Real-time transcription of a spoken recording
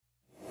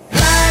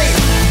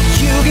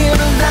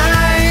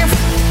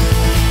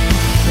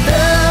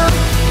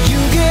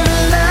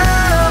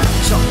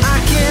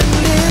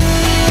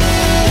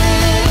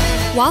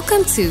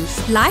Welcome to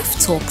Life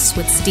Talks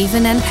with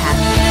Stephen and Pam.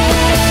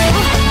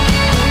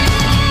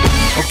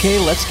 Okay,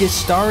 let's get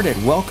started.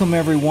 Welcome,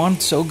 everyone.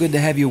 So good to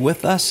have you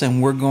with us,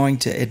 and we're going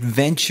to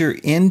adventure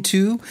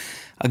into,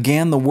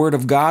 again, the Word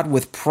of God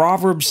with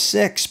Proverbs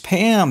 6.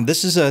 Pam,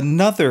 this is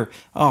another,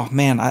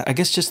 I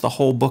guess just the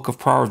whole book of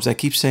Proverbs. I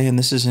keep saying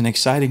this is an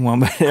exciting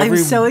one. But I'm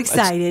so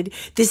excited.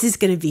 This is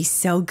going to be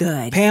so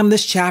good. Pam,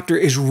 this chapter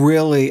is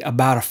really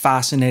about a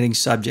fascinating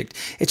subject.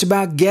 It's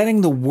about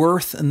getting the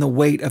worth and the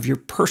weight of your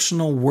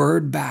personal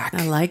word back.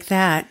 I like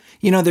that.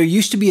 You know, there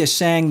used to be a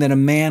saying that a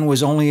man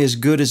was only as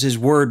good as his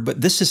word,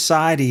 but this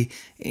society,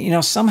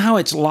 somehow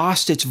it's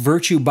lost its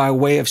virtue by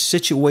way of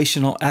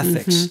situational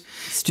ethics.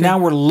 Now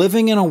we're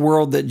living in a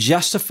world that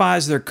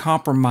justifies their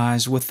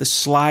compromise with the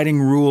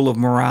sliding rule of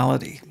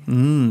morality.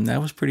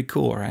 That was pretty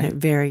cool, right?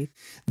 Very.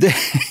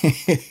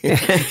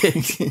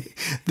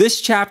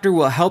 This chapter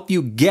will help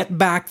you get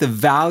back the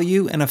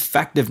value and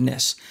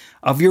effectiveness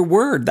of your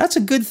word. That's a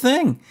good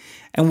thing.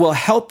 And will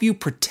help you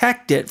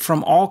protect it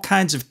from all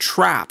kinds of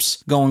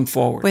traps going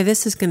forward. Boy,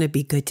 this is going to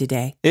be good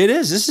today. It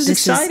is. This is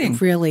exciting. This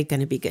is really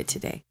going to be good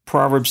today.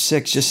 Proverbs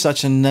 6, just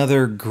such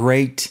another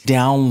great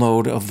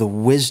download of the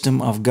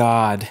wisdom of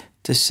God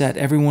to set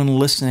everyone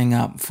listening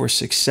up for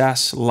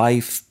success,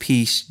 life,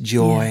 peace,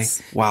 joy.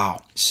 Yes.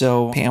 Wow.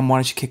 So, Pam, why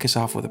don't you kick us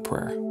off with a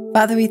prayer?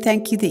 Father, we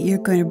thank you that you're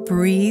going to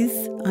breathe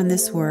on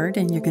this word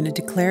and you're going to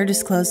declare,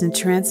 disclose, and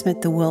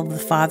transmit the will of the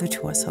Father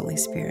to us, Holy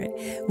Spirit.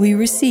 We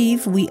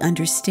receive, we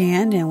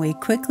understand, and we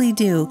quickly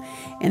do.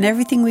 And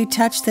everything we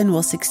touch then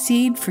will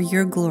succeed for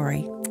your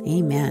glory.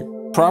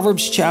 Amen.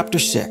 Proverbs chapter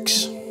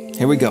 6.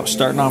 Here we go,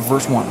 starting off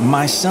verse 1.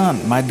 My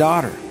son, my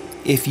daughter,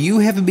 if you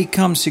have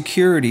become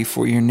security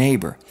for your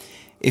neighbor,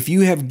 if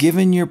you have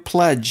given your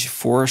pledge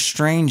for a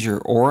stranger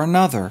or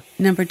another.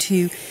 Number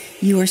 2,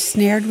 you are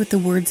snared with the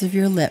words of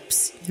your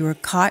lips. You are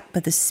caught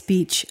by the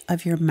speech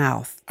of your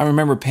mouth. I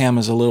remember, Pam,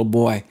 as a little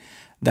boy,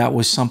 that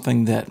was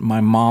something that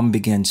my mom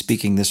began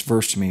speaking this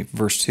verse to me,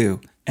 verse 2,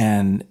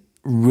 and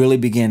really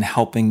began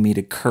helping me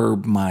to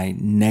curb my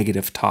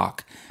negative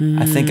talk.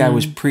 I think I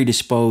was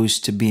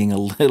predisposed to being a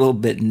little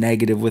bit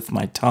negative with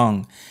my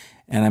tongue.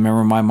 And I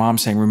remember my mom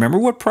saying, remember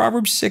what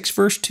Proverbs 6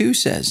 verse 2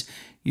 says?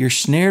 You're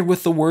snared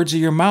with the words of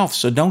your mouth,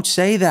 so don't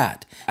say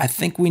that. I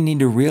think we need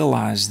to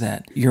realize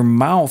that your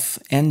mouth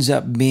ends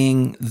up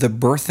being the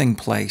birthing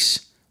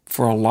place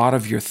for a lot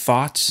of your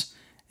thoughts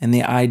and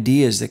the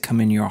ideas that come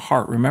in your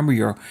heart.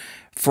 Remember,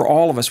 for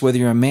all of us, whether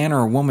you're a man or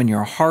a woman,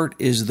 your heart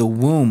is the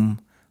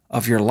womb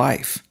of your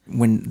life.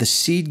 When the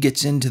seed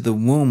gets into the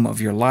womb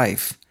of your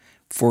life,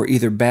 for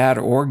either bad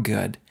or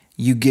good,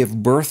 you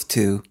give birth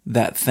to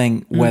that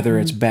thing, whether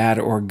it's bad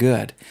or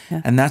good.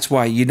 Yeah. And that's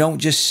why you don't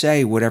just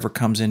say whatever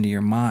comes into your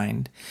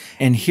mind.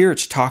 And here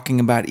it's talking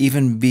about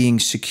even being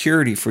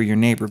security for your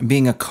neighbor,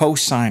 being a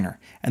co-signer.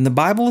 And the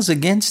Bible is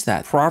against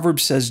that.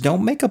 Proverbs says,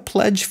 don't make a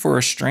pledge for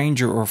a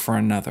stranger or for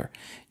another.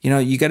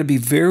 You got to be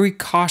very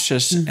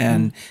cautious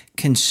and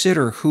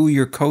consider who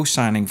you're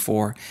co-signing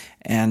for.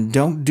 And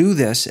don't do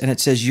this. And it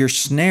says you're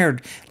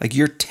snared, like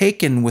you're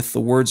taken with the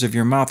words of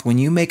your mouth. When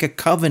you make a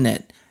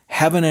covenant,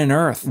 heaven and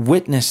earth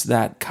witness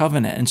that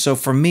covenant. And so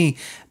for me,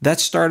 that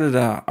started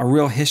a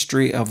real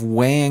history of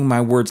weighing my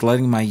words,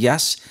 letting my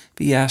yes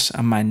be yes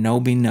and my no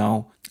be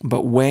no,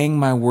 but weighing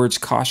my words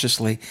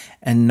cautiously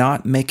and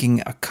not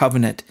making a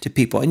covenant to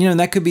people. And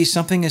that could be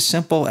something as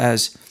simple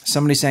as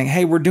somebody saying,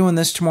 hey, we're doing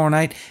this tomorrow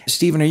night.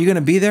 Stephen, are you going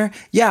to be there?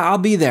 Yeah, I'll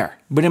be there.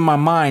 But in my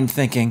mind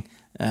thinking,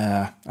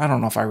 I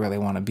don't know if I really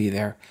want to be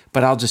there,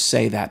 but I'll just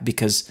say that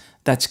because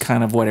that's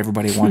kind of what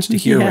everybody wants to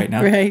hear right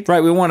now. Right.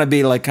 We want to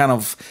be like kind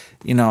of,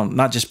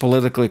 not just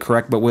politically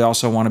correct, but we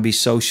also want to be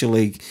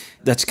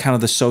that's kind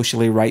of the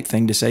socially right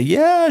thing to say.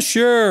 Yeah,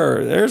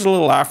 sure. There's a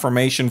little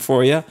affirmation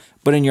for you.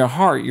 But in your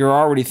heart, you're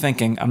already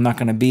thinking, I'm not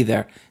going to be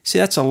there. See,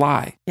 that's a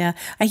lie. Yeah.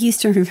 I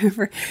used to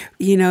remember,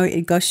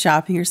 I'd go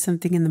shopping or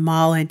something in the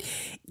mall and,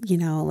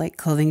 like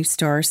clothing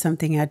store or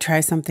something, I'd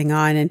try something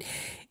on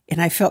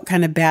and I felt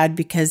kind of bad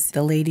because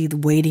the lady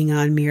waiting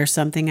on me or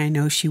something, I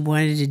know she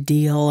wanted a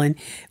deal and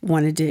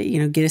wanted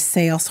to, get a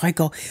sale. So I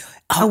go,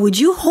 oh, would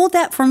you hold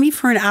that for me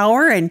for an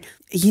hour? And,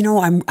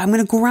 I'm going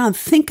to go around and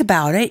think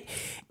about it.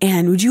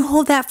 And would you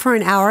hold that for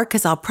an hour?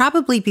 Because I'll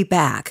probably be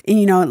back.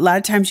 And, a lot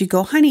of times you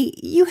go, honey,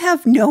 you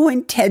have no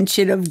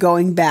intention of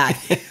going back.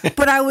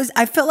 But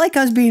I felt like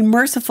I was being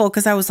merciful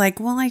because I was like,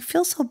 well, I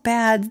feel so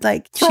bad.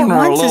 Like she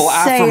wants a little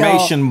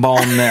affirmation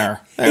bomb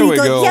there. There we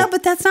go. Yeah,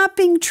 but that's not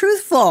being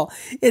truthful.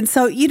 And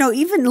so,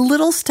 even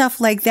little stuff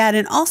like that.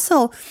 And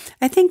also,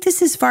 I think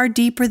this is far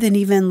deeper than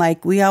even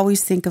like we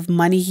always think of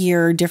money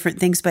here or different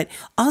things, but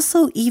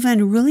also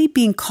even really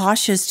being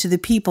cautious to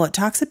the people. It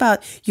talks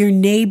about your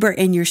neighbor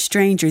and your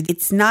stranger.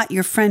 It's not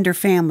your friend or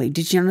family.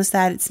 Did you notice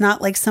that? It's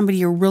not like somebody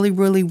you're really,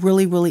 really,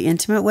 really, really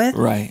intimate with.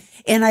 Right.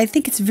 And I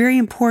think it's very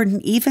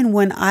important, even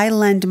when I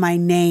lend my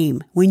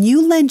name, when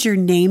you lend your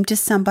name to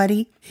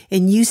somebody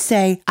and you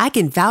say, I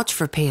can vouch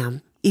for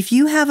Pam. If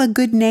you have a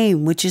good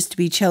name, which is to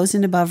be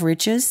chosen above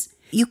riches,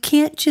 you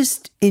can't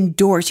just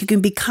endorse. You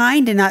can be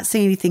kind and not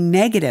say anything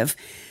negative,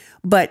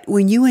 But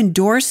when you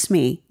endorse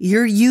me,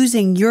 you're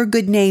using your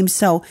good name.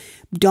 So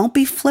don't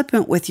be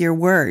flippant with your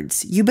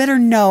words. You better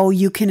know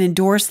you can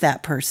endorse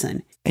that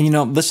person.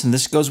 And listen,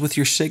 this goes with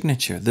your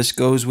signature. This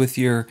goes with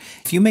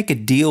if you make a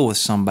deal with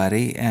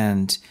somebody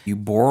and you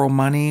borrow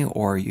money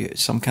or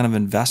some kind of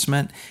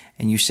investment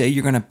and you say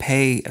you're going to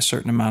pay a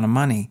certain amount of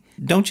money,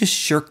 don't just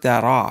shirk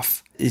that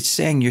off. It's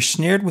saying you're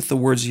snared with the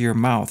words of your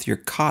mouth. You're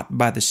caught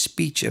by the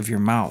speech of your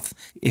mouth.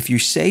 If you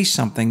say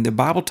something, the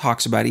Bible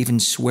talks about even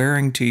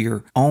swearing to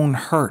your own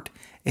hurt.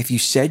 If you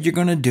said you're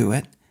going to do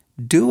it,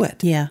 do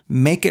it. Yeah.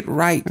 Make it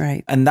right.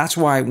 Right. And that's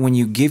why when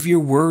you give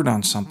your word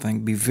on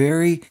something, be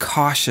very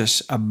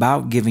cautious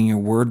about giving your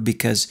word,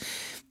 because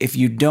if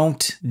you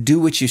don't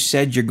do what you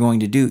said you're going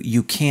to do,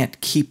 you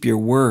can't keep your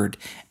word.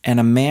 And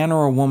a man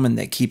or a woman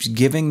that keeps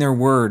giving their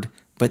word,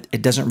 but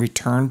it doesn't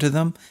return to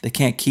them, they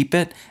can't keep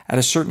it, at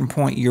a certain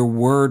point, your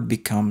word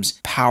becomes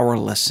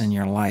powerless in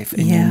your life.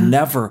 And you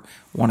never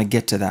want to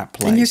get to that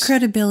place. And your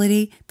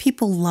credibility,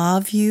 people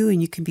love you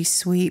and you can be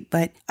sweet,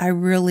 but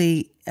I've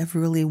really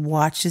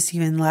watched this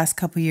even in the last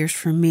couple of years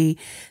for me.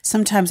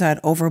 Sometimes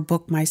I'd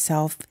overbook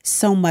myself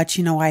so much.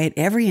 I had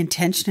every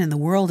intention in the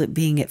world at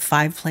being at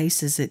 5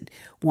 places at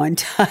one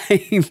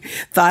time.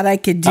 Thought I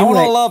could do it. I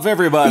want to love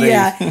everybody.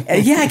 Yeah,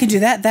 I could do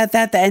that.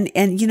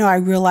 And I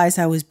realized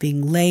I was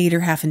being late or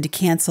having to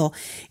cancel.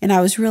 And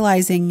I was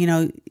realizing,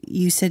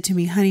 you said to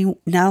me, honey,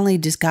 not only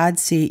does God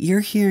see it, you're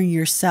hearing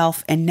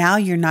yourself, and now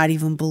you're not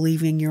even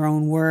believing your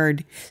own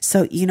word.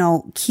 So,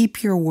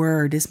 keep your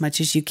word as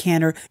much as you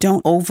can, or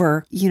don't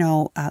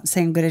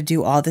say I'm going to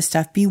do all this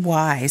stuff. Be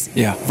wise.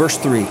 Yeah. Verse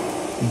 3.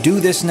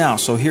 Do this now.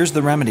 So here's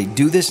the remedy.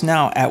 Do this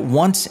now at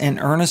once and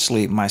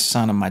earnestly, my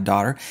son and my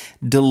daughter.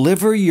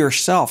 Deliver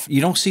yourself.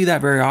 You don't see that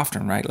very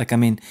often, right?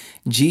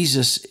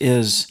 Jesus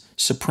is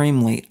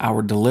supremely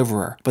our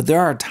deliverer. But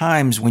there are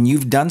times when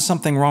you've done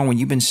something wrong, when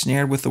you've been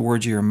snared with the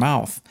words of your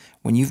mouth,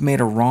 when you've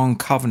made a wrong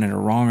covenant, a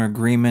wrong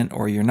agreement,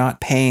 or you're not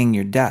paying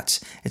your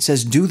debts. It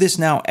says, do this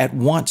now at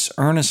once,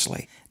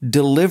 earnestly.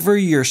 Deliver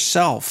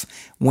yourself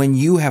when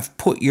you have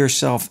put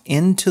yourself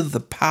into the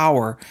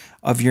power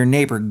of your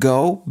neighbor.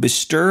 Go,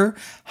 bestir,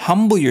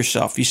 humble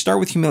yourself. You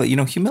start with humility.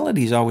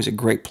 Humility is always a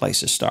great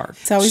place to start.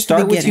 It's always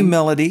start with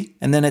humility,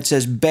 and then it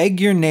says, beg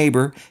your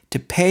neighbor to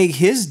pay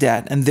his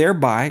debt and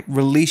thereby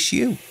release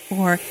you.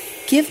 Or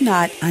give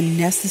not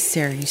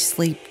unnecessary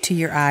sleep to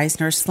your eyes,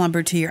 nor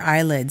slumber to your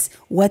eyelids.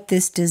 What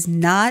this does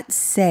not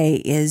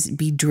say is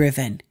be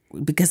driven.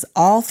 Because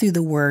all through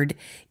the word,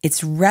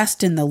 it's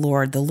rest in the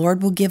Lord. The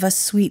Lord will give us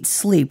sweet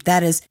sleep.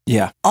 That is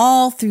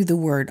all through the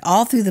word,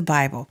 all through the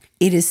Bible.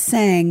 It is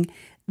saying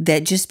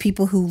that just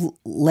people who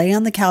lay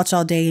on the couch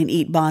all day and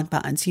eat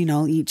bonbons,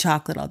 eat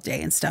chocolate all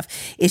day and stuff.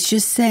 It's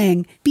just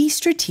saying, be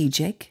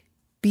strategic,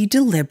 be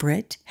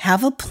deliberate,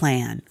 have a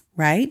plan,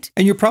 right?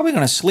 And you're probably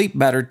going to sleep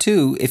better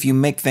too if you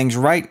make things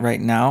right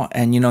now.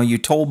 And you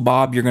told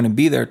Bob you're going to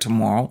be there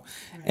tomorrow.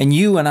 And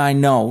you and I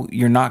know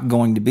you're not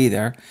going to be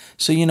there.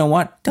 So you know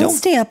what? Don't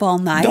stay up all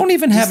night. Don't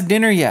even have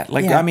dinner yet.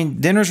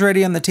 Dinner's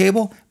ready on the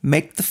table.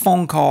 Make the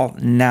phone call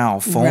now.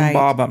 Phone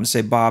Bob up and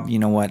say, Bob, you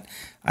know what?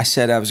 I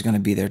said I was going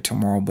to be there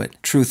tomorrow,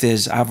 but truth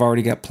is I've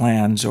already got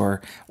plans,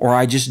 or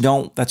I just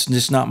don't. That's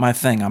just not my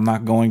thing. I'm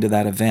not going to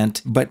that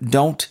event. But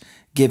don't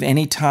give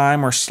any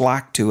time or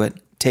slack to it.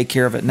 Take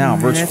care of it now.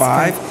 Verse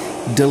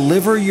 5,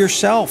 deliver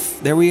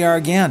yourself. There we are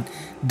again.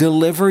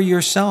 Deliver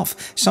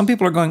yourself. Some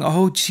people are going,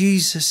 oh,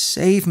 Jesus,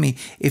 save me.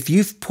 If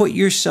you've put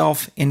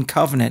yourself in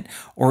covenant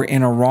or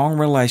in a wrong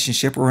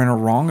relationship or in a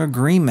wrong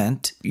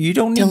agreement, you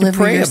don't need to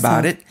pray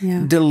about it.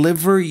 Yeah.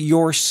 Deliver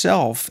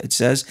yourself, it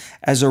says,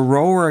 as a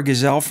roe or a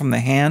gazelle from the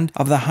hand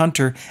of the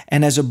hunter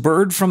and as a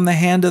bird from the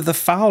hand of the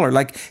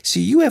fowler. See,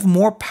 you have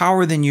more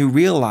power than you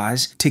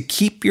realize to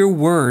keep your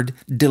word,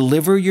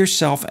 deliver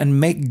yourself,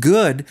 and make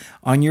good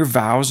on your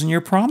vows and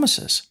your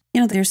promises.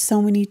 There's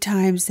so many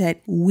times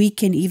that we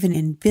can, even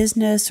in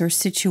business or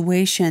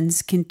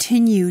situations,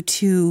 continue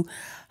to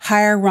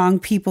hire wrong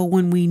people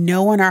when we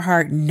know in our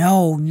heart,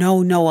 no,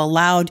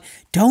 aloud,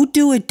 don't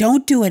do it.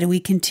 And we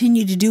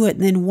continue to do it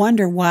and then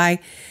wonder why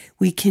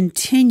we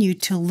continue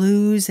to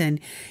lose and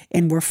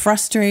we're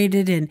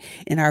frustrated and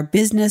our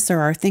business or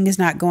our thing is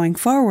not going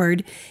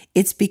forward.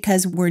 It's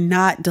because we're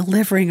not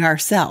delivering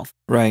ourselves.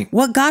 Right.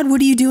 What are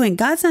you doing?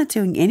 God's not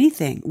doing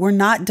anything. We're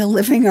not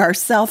delivering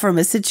ourselves from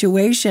a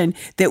situation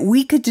that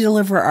we could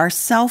deliver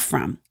ourselves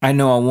from. I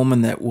know a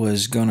woman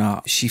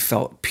that she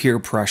felt peer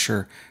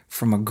pressure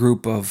from a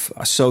group of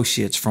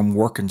associates from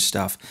work and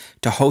stuff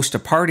to host a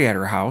party at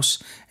her house.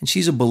 And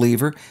she's a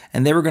believer,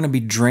 and they were going to be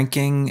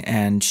drinking,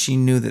 and she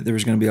knew that there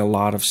was going to be a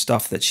lot of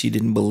stuff that she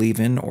didn't believe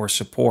in or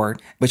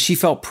support. But she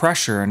felt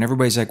pressure, and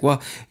everybody's like,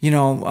 well,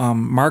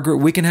 Margaret,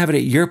 we can have it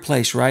at your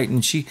place, right?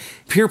 And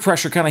peer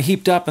pressure kind of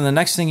heaped up, and the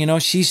next thing you know,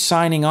 she's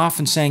signing off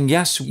and saying,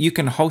 yes, you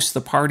can host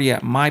the party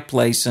at my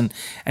place, and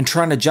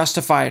trying to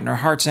justify it in her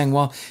heart, saying,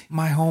 well,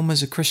 my home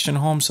is a Christian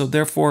home, so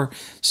therefore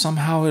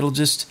somehow it'll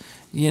just...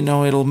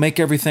 it'll make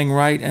everything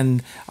right,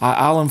 and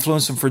I'll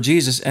influence them for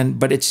Jesus.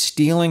 But it's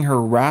stealing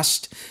her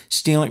rest,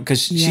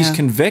 because she's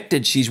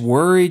convicted, she's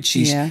worried,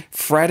 she's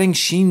fretting.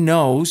 She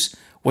knows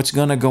what's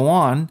going to go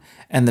on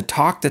and the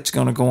talk that's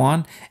going to go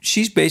on,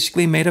 she's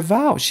basically made a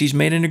vow. She's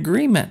made an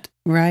agreement.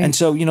 Right. And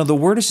so, the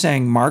word is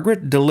saying,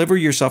 Margaret, deliver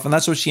yourself. And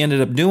that's what she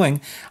ended up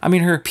doing. I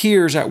mean, her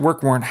peers at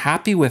work weren't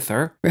happy with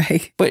her.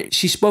 Right. But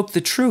she spoke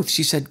the truth.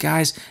 She said,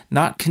 guys,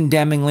 not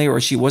condemningly, or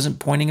she wasn't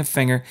pointing a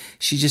finger.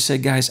 She just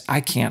said, guys, I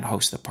can't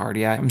host the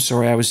party. I'm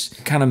sorry. I was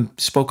kind of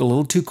spoke a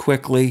little too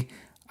quickly.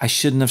 I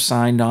shouldn't have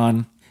signed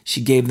on.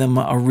 She gave them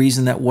a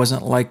reason that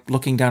wasn't like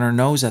looking down her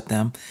nose at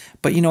them.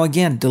 But,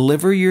 again,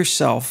 deliver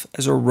yourself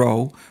as a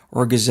roe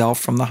or a gazelle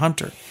from the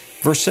hunter.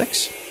 Verse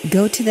 6.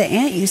 Go to the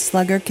ant, you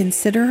sluggard,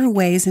 consider her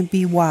ways and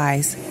be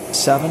wise.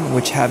 7,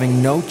 which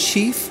having no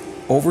chief,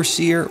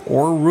 overseer,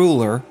 or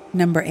ruler.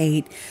 Number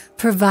 8,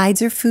 provides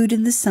her food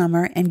in the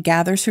summer and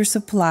gathers her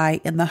supply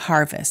in the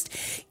harvest.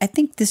 I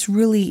think this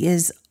really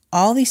is,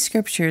 all these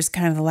scriptures,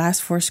 kind of the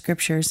last 4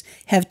 scriptures,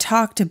 have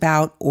talked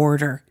about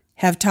order,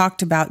 have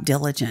talked about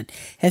diligent,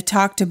 have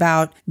talked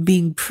about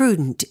being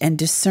prudent and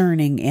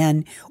discerning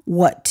and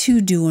what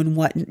to do and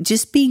what,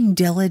 just being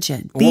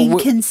diligent, being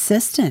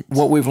consistent.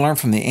 What we've learned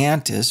from the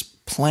ant is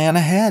plan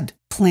ahead.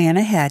 Plan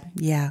ahead,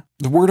 yeah.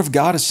 The Word of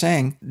God is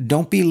saying,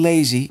 don't be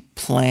lazy,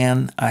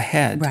 plan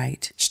ahead.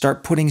 Right.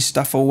 Start putting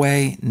stuff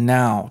away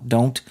now.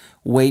 Don't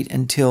wait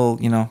until,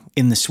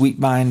 in the sweet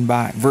by and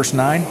by. Verse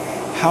 9,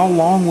 how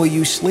long will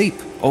you sleep,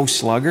 O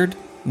sluggard?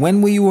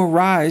 When will you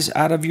arise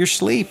out of your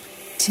sleep?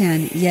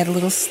 10, yet a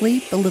little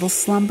sleep, a little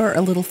slumber,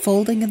 a little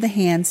folding of the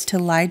hands to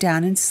lie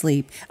down and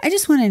sleep. I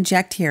just want to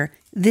inject here.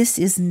 This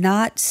is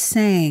not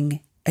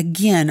saying,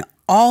 again,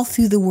 all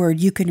through the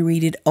word, you can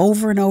read it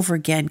over and over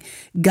again.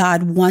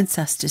 God wants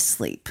us to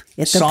sleep.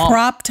 At the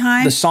prop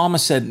time. The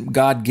psalmist said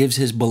God gives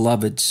his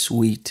beloved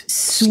sweet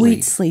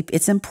sleep.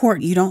 It's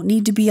important. You don't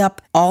need to be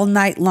up all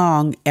night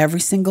long,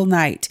 every single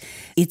night.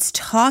 It's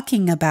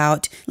talking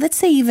about, let's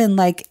say even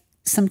like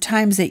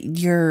sometimes that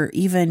you're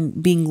even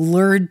being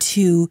lured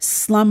to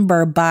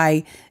slumber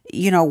by,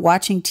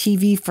 watching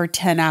TV for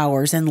 10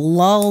 hours and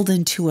lulled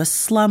into a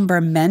slumber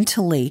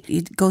mentally.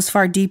 It goes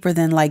far deeper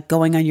than like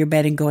going on your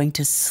bed and going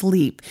to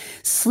sleep.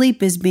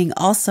 Sleep is being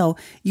also,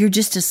 you're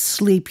just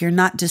asleep. You're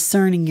not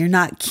discerning. You're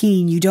not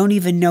keen. You don't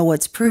even know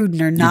what's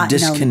prudent or not. You're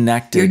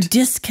disconnected. You're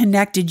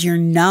disconnected. You're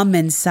numb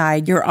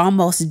inside. You're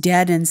almost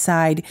dead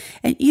inside.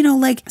 And,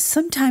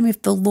 sometime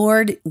if the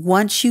Lord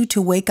wants you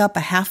to wake up a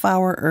half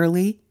hour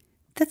early,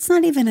 that's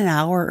not even an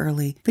hour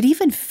early, but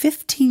even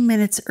 15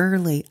 minutes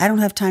early. I don't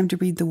have time to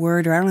read the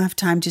word, or I don't have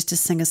time just to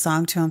sing a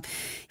song to him.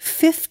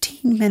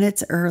 15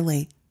 minutes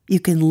early. You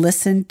can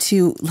listen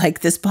to like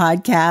this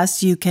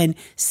podcast. You can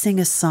sing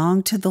a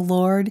song to the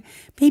Lord,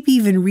 maybe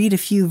even read a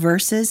few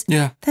verses.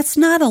 Yeah. That's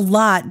not a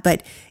lot,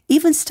 but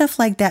even stuff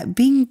like that,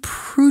 being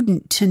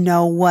prudent to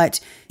know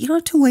you don't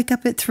have to wake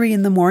up at 3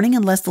 a.m.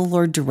 unless the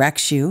Lord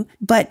directs you.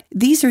 But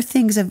these are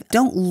things of,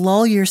 don't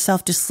lull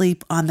yourself to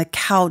sleep on the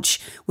couch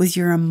with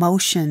your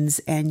emotions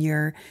and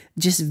you're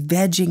just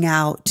vegging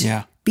out.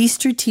 Yeah. Be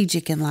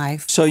strategic in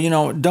life. So,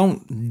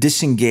 don't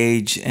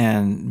disengage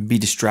and be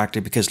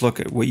distracted, because look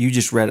at what you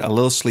just read, a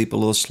little sleep, a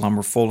little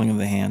slumber, folding of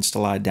the hands to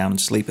lie down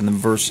and sleep. And then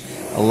verse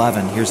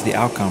 11, here's the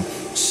outcome.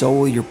 So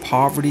will your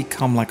poverty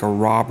come like a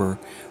robber,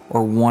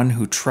 or one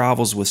who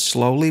travels with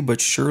slowly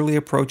but surely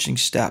approaching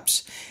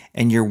steps,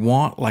 and your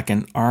want like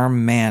an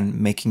armed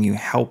man, making you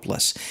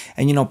helpless.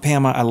 And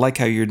Pam, I like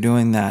how you're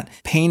doing that,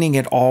 painting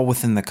it all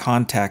within the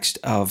context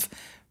of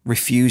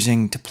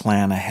refusing to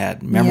plan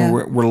ahead.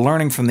 Remember, we're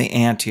learning from the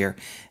ant here.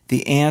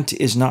 The ant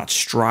is not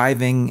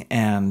striving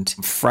and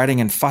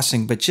fretting and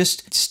fussing, but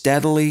just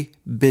steadily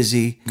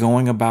busy,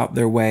 going about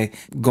their way,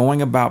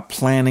 going about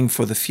planning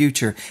for the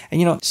future.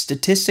 And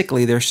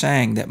statistically, they're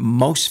saying that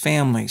most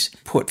families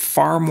put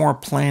far more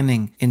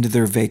planning into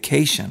their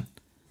vacation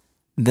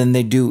than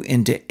they do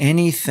into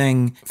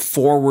anything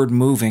forward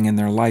moving in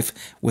their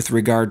life with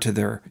regard to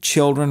their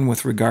children,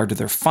 with regard to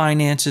their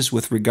finances,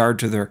 with regard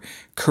to their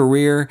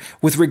career,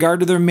 with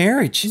regard to their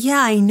marriage.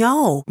 Yeah, I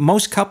know.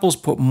 Most couples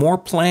put more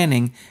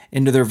planning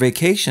into their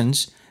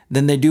vacations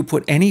than they do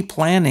put any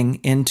planning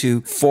into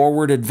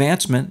forward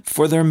advancement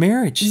for their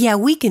marriage. Yeah,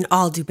 we can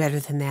all do better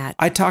than that.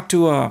 I talked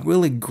to a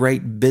really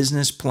great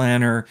business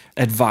planner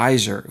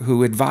advisor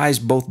who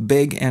advised both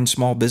big and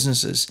small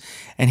businesses.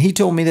 And he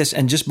told me this,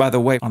 and just by the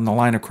way, on the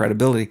line of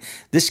credibility,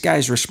 this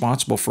guy's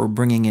responsible for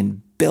bringing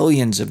in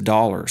billions of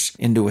dollars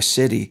into a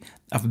city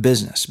of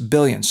business,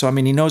 billions. So,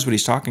 he knows what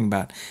he's talking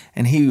about.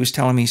 And he was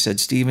telling me, he said,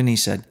 Stephen,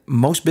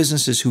 most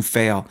businesses who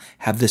fail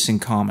have this in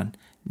common: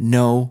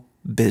 no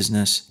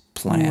business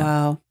plan.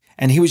 Wow.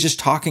 And he was just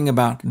talking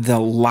about the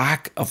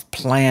lack of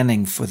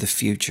planning for the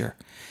future.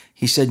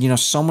 He said,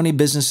 so many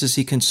businesses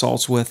he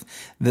consults with,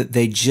 that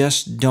they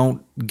just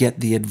don't get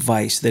the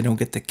advice. They don't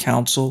get the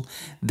counsel.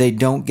 They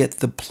don't get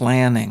the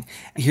planning.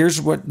 Here's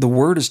what the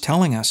word is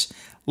telling us.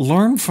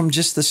 Learn from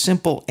just the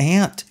simple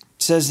ant.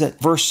 It says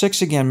that, verse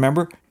 6 again,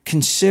 remember,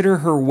 consider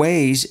her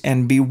ways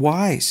and be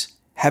wise.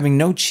 Having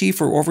no chief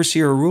or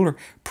overseer or ruler,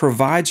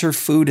 provides her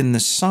food in the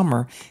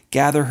summer,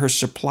 gather her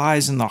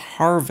supplies in the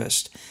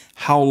harvest.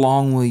 How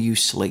long will you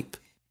sleep?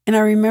 And I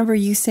remember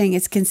you saying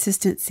it's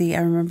consistency.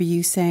 I remember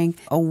you saying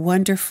a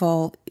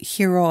wonderful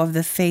hero of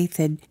the faith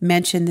had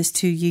mentioned this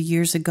to you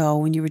years ago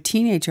when you were a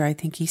teenager. I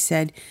think he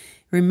said,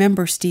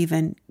 remember,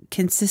 Stephen,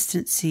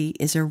 consistency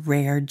is a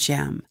rare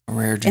gem. A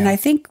rare gem. And I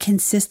think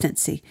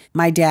consistency.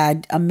 My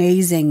dad,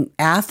 amazing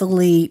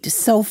athlete,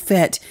 so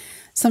fit.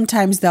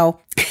 Sometimes, though,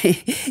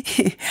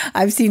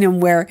 I've seen him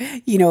where,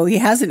 he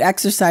hasn't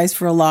exercised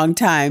for a long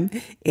time,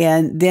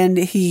 and then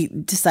he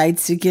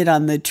decides to get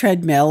on the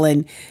treadmill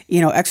and,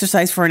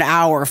 exercise for an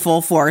hour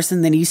full force,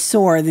 and then he's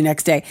sore the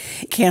next day,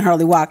 can't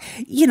hardly walk.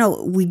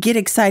 We get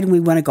excited and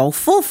we want to go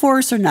full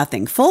force or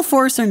nothing, full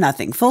force or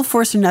nothing, full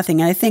force or nothing.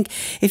 And I think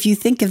if you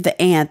think of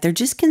the ant, they're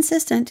just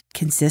consistent.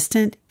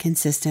 Consistent.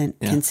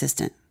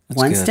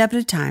 One step at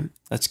a time.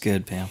 That's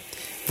good, Pam.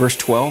 Verse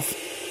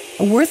 12.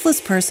 A worthless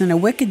person, a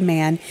wicked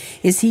man,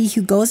 is he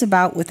who goes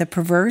about with a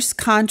perverse,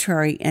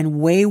 contrary, and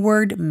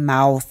wayward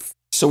mouth.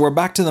 So we're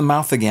back to the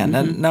mouth again.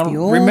 Now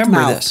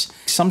remember this.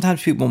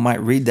 Sometimes people might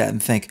read that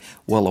and think,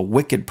 well, a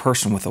wicked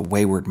person with a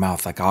wayward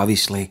mouth, like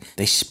obviously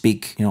they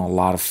speak, a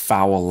lot of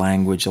foul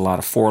language, a lot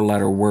of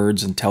four-letter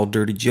words and tell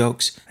dirty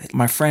jokes.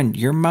 My friend,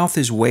 your mouth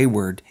is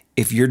wayward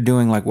if you're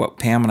doing like what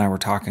Pam and I were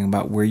talking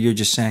about, where you're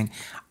just saying,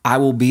 I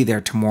will be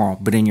there tomorrow,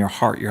 but in your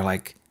heart you're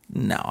like,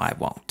 no, I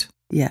won't.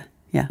 Yeah.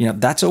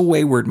 That's a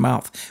wayward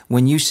mouth.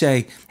 When you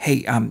say,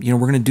 hey, we're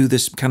going to do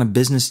this kind of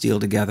business deal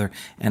together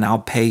and I'll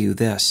pay you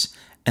this.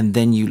 And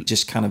then you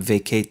just kind of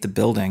vacate the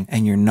building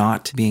and you're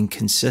not being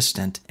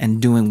consistent and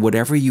doing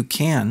whatever you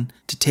can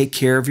to take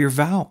care of your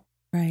vow.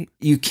 Right.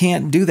 You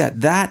can't do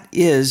that. That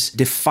is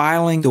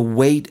defiling the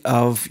weight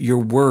of your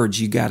words.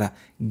 You got to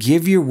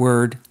give your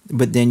word,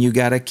 but then you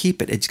got to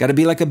keep it. It's got to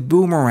be like a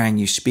boomerang.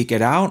 You speak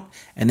it out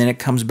and then it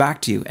comes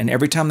back to you. And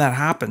every time that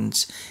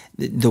happens,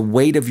 the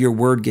weight of your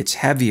word gets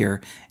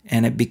heavier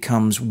and it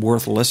becomes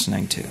worth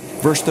listening to.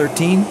 Verse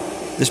 13,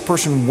 this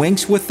person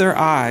winks with their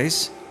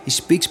eyes. He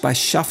speaks by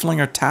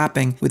shuffling or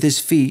tapping with his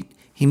feet.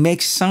 He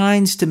makes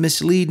signs to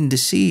mislead and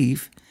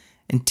deceive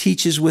and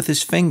teaches with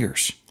his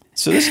fingers.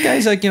 So this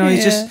guy's like,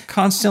 he's just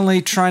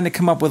constantly trying to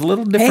come up with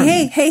little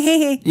different...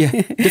 Hey. Yeah,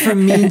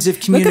 different means of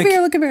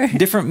communication. Look up here.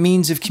 Different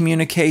means of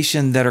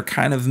communication that are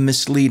kind of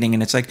misleading.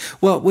 And it's like,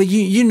 well,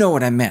 you know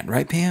what I meant,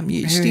 right, Pam?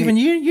 Stephen,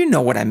 you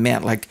know what I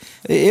meant. Like,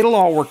 it'll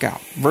all work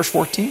out. Verse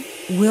 14.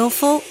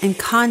 Willful and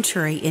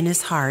contrary in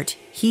his heart,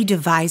 he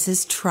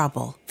devises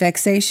trouble.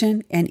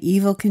 Vexation and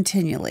evil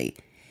continually.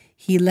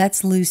 He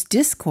lets loose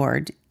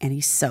discord and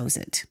he sows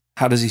it.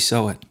 How does he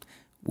sow it?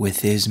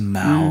 With his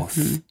mouth.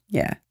 Mm-hmm.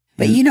 Yeah.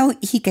 But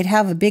he could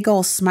have a big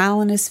old smile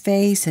on his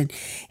face and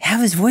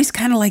have his voice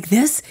kind of like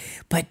this,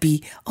 but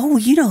be,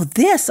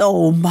 this,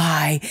 oh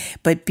my,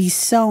 but be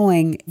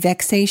sowing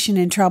vexation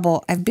and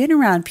trouble. I've been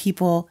around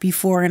people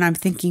before and I'm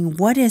thinking,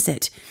 what is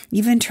it?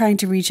 Even trying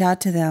to reach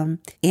out to them.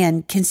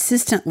 And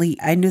consistently,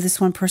 I knew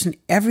this one person,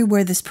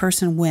 everywhere this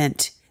person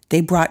went, they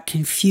brought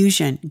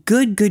confusion.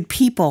 Good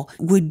people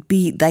would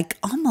be like,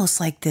 almost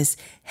like this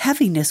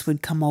heaviness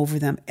would come over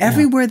them.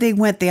 Everywhere they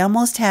went, they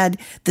almost had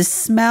the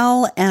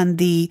smell and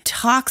the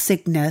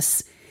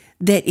toxicness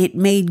that it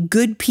made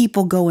good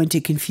people go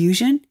into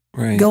confusion,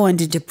 go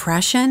into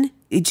depression.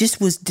 It just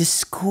was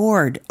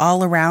discord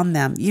all around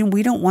them.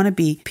 We don't want to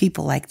be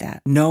people like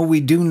that. No,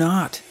 we do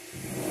not.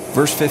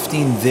 Verse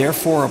 15,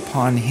 therefore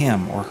upon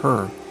him or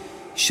her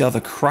shall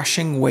the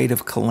crushing weight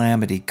of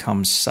calamity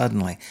come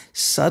suddenly.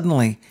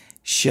 Suddenly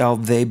shall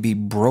they be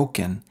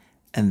broken,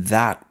 and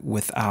that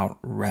without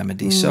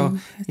remedy. So,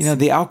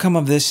 the outcome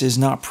of this is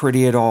not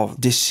pretty at all.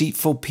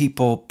 Deceitful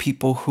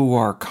people who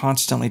are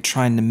constantly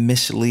trying to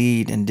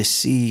mislead and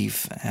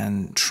deceive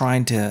and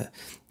trying to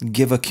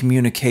give a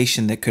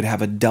communication that could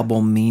have a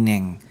double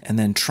meaning and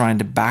then trying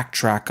to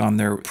backtrack on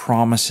their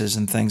promises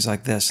and things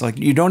like this. Like,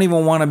 you don't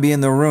even want to be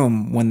in the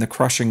room when the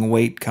crushing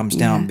weight comes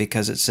down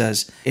because it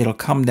says it'll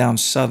come down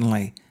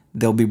suddenly.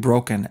 They'll be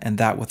broken, and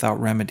that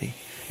without remedy.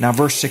 Now,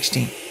 verse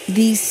 16.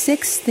 These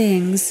 6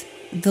 things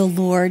the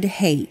Lord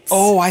hates.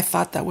 Oh, I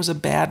thought that was a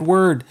bad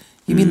word.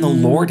 You mean the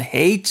Lord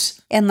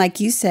hates? And like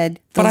you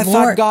said, but I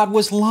thought God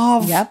was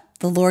love. Yep,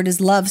 the Lord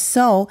is love.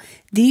 So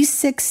these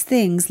 6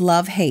 things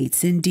love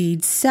hates.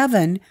 Indeed,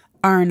 7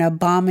 are an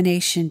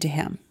abomination to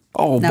him.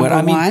 Oh, Number but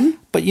I mean, 1.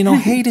 But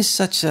hate is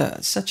such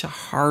a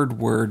hard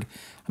word.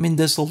 I mean,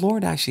 does the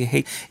Lord actually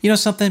hate?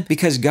 Something?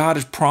 Because God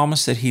has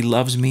promised that he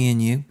loves me and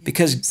you.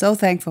 Because so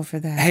thankful for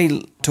that.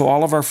 Hey, to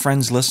all of our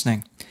friends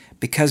listening,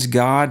 because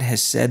God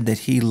has said that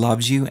he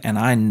loves you and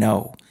I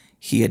know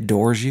he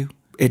adores you,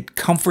 it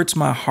comforts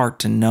my heart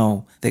to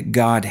know that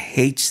God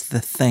hates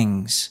the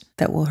things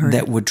that will hurt,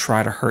 that would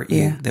try to hurt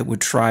you, that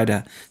would try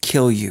to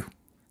kill you,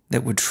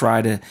 that would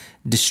try to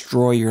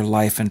destroy your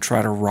life and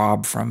try to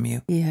rob from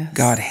you. Yes.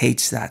 God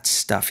hates that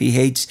stuff.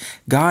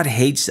 God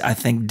hates, I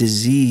think,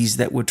 disease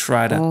that would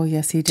try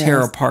to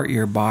tear apart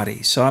your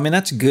body. So,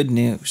 that's good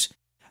news.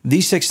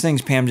 These 6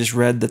 things Pam just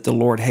read that the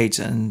Lord hates,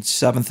 and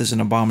 7th is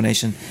an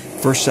abomination.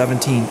 Verse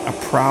 17, a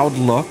proud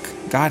look.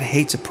 God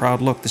hates a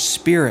proud look. The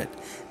spirit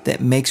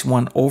that makes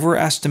one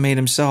overestimate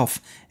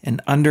himself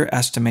and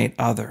underestimate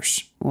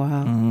others.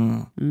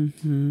 Wow.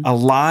 A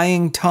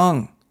lying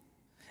tongue.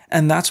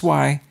 And that's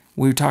why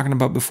we were talking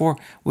about before,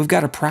 we've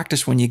got to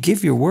practice when you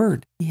give your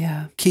word.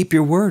 Yeah. Keep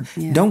your word.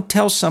 Yeah. Don't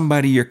tell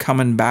somebody you're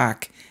coming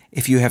back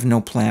if you have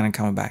no plan on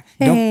coming back.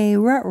 Hey,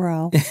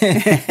 ruh-roh.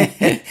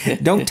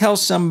 Don't tell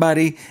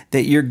somebody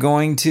that you're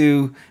going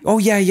to, we're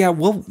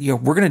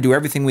going to do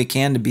everything we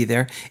can to be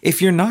there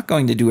if you're not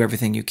going to do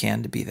everything you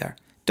can to be there.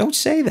 Don't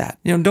say that.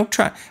 Don't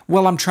try,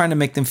 I'm trying to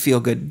make them feel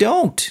good.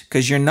 Don't,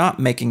 because you're not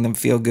making them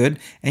feel good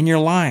and you're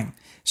lying.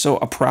 So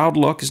a proud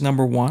look is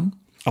number one,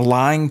 a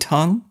lying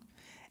tongue,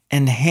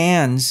 and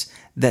hands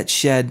that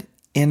shed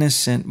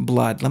innocent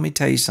blood. Let me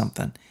tell you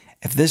something.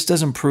 If this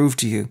doesn't prove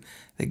to you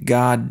that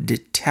God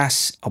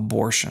detests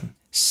abortion,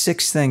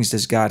 6 things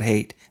does God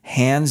hate.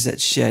 Hands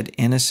that shed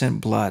innocent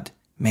blood.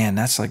 Man,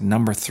 that's like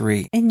number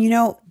 3. And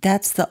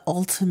that's the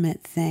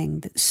ultimate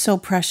thing that's so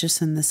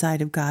precious in the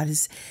sight of God,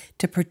 is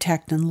to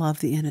protect and love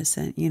the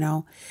innocent,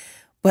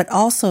 But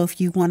also, if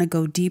you want to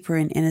go deeper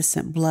in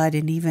innocent blood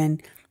and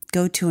even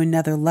go to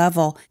another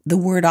level, the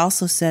word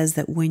also says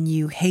that when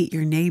you hate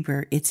your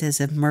neighbor, it's as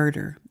a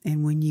murder.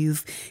 And when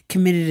you've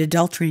committed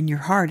adultery in your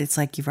heart, it's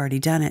like you've already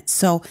done it.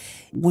 So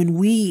when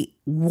we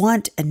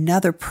want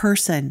another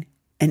person,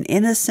 an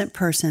innocent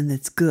person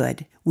that's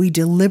good, we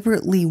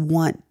deliberately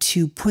want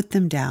to put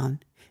them down,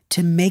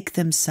 to make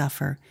them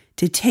suffer,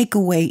 to take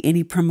away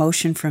any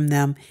promotion from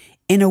them.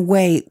 In a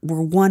way,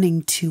 we're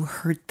wanting to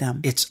hurt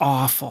them. It's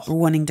awful. We're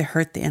wanting to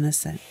hurt the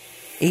innocent.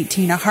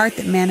 18, a heart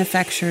that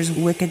manufactures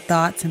wicked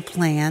thoughts and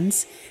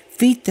plans,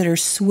 feet that are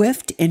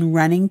swift in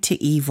running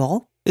to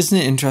evil. Isn't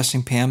it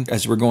interesting, Pam,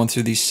 as we're going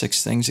through these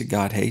 6 things that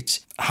God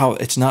hates, how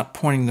it's not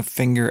pointing the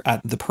finger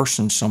at the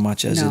person so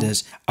much as it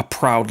is a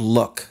proud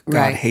look. God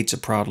Right. hates a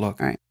proud look.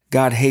 Right.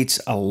 God hates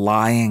a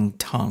lying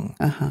tongue.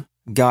 Uh-huh.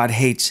 God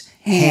hates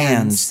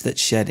hands that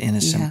shed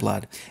innocent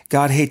blood.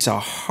 God hates a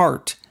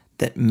heart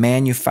that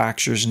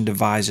manufactures and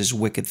devises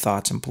wicked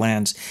thoughts and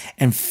plans,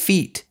 and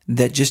feet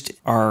that just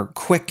are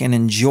quick and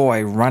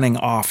enjoy running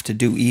off to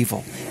do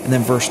evil. And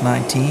then verse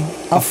 19,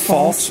 a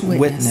false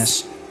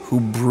witness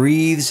who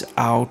breathes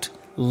out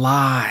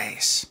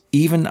lies,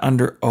 even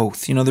under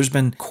oath. There's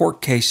been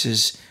court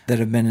cases that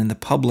have been in the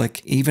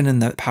public, even in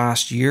the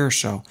past year or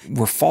so,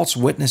 where false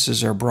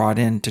witnesses are brought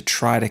in to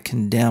try to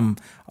condemn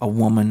a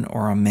woman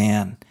or a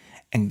man.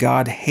 And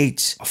God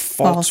hates a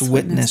false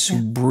witness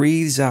who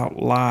breathes out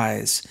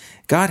lies.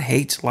 God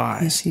hates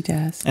lies. Yes, he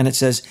does. And it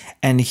says,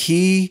 and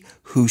he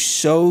who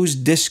sows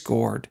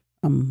discord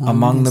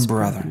among the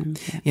brethren.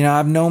 Yeah.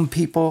 I've known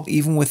people,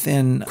 even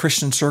within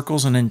Christian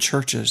circles and in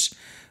churches,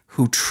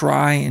 who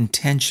try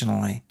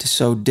intentionally to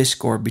sow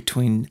discord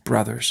between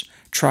brothers,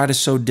 try to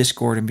sow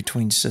discord in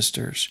between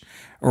sisters,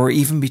 or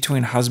even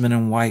between husband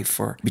and wife,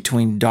 or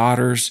between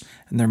daughters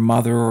and their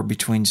mother, or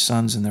between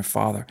sons and their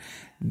father.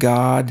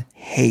 God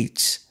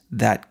hates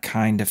that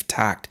kind of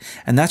tact.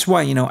 And that's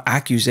why,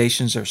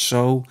 accusations are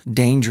so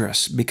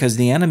dangerous, because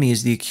the enemy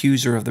is the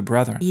accuser of the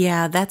brethren.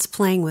 Yeah, that's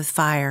playing with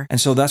fire.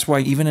 And so that's why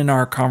even in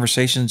our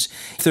conversations,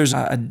 if there's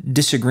a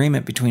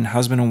disagreement between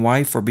husband and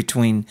wife or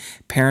between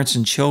parents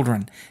and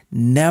children,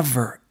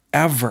 never,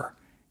 ever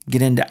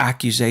get into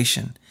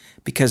accusation,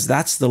 because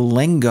that's the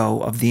lingo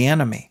of the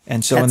enemy.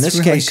 And so in this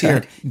case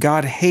here,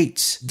 God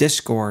hates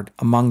discord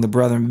among the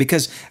brethren,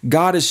 because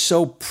God is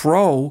so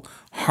pro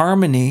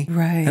harmony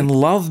and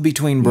love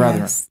between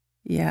brethren. Yes.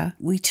 Yeah.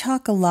 We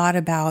talk a lot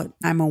about,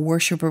 I'm a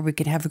worshiper. We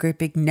can have a great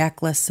big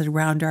necklace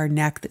around our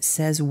neck that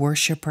says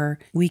worshiper.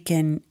 We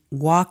can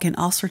walk in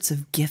all sorts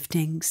of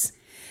giftings,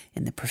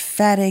 in the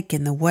prophetic,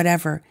 in the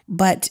whatever.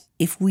 But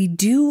if we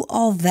do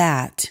all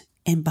that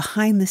and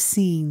behind the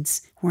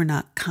scenes, we're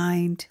not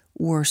kind,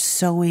 we're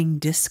sowing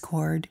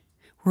discord,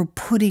 we're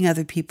putting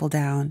other people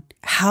down,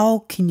 how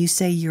can you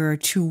say you're a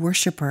true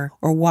worshiper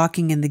or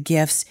walking in the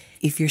gifts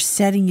if you're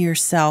setting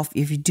yourself,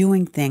 if you're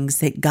doing things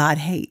that God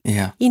hates?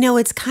 Yeah.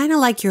 It's kind of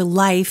like your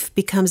life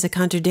becomes a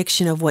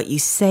contradiction of what you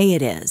say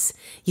it is.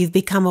 You've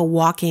become a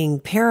walking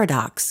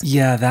paradox.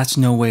 Yeah, that's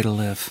no way to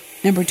live.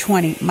 Number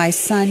 20, my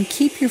son,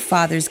 keep your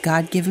father's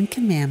God-given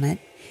commandment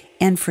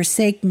and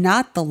forsake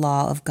not the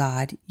law of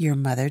God your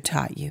mother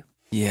taught you.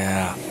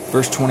 Yeah.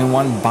 Verse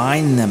 21,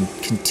 bind them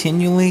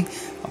continually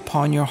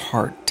upon your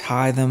heart,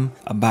 tie them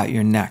about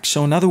your neck.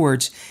 So in other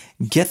words,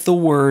 get the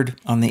word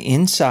on the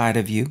inside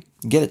of you,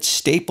 get it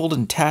stapled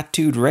and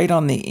tattooed right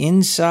on the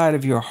inside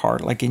of your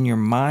heart, like in your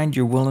mind,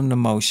 your will and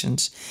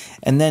emotions.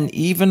 And then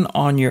even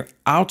on your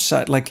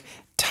outside, like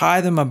tie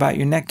them about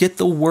your neck. Get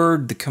the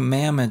word, the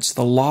commandments,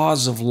 the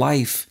laws of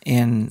life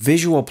in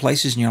visual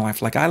places in your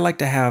life. Like I like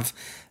to have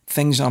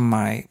things on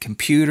my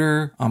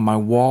computer, on my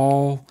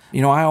wall.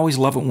 I always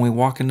love it when we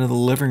walk into the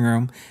living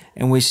room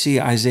and we see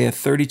Isaiah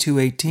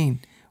 32:18,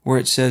 where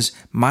it says,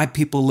 my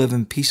people live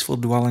in peaceful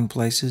dwelling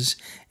places,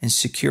 in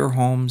secure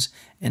homes,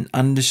 and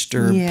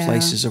undisturbed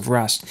places of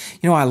rest.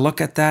 I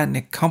look at that and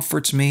it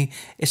comforts me.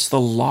 It's the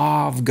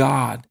law of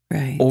God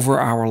over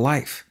our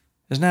life.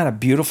 Isn't that a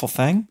beautiful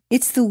thing?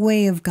 It's the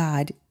way of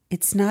God.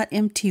 It's not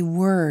empty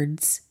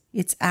words.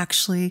 It's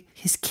actually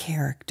his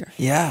character.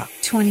 Yeah.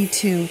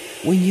 22,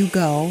 when you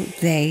go,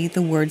 they,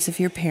 the words of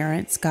your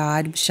parents,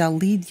 God, shall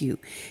lead you.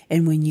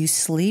 And when you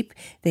sleep,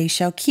 they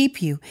shall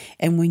keep you.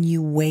 And when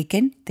you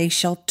waken, they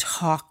shall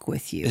talk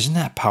with you. Isn't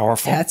that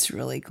powerful? That's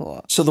really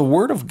cool. So the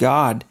word of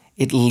God,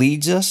 it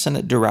leads us and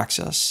it directs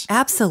us.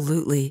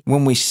 Absolutely.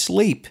 When we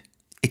sleep,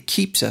 it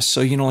keeps us.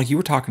 So, like you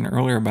were talking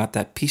earlier about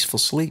that peaceful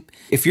sleep.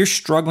 If you're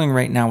struggling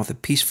right now with a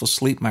peaceful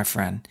sleep, my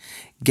friend,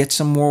 get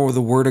some more of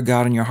the Word of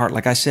God in your heart.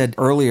 Like I said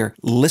earlier,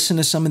 listen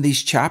to some of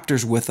these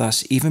chapters with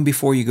us even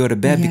before you go to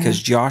bed,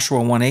 because Joshua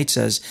 1:8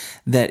 says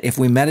that if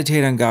we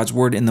meditate on God's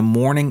Word in the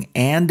morning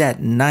and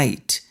at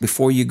night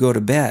before you go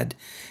to bed,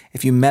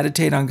 if you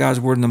meditate on God's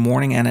Word in the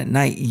morning and at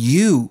night,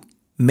 you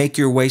make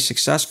your way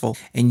successful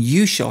and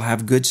you shall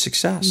have good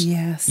success.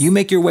 Yes. You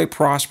make your way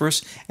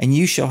prosperous and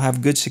you shall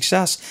have good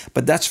success.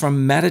 But that's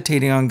from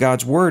meditating on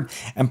God's Word.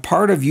 And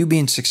part of you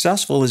being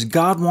successful is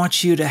God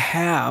wants you to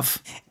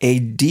have a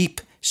deep,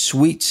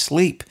 sweet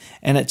sleep.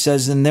 And it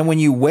says, and then when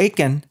you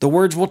waken, the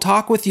words will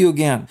talk with you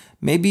again.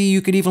 Maybe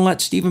you could even let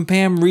Steve and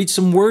Pam read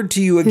some word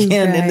to you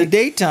again in the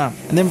daytime.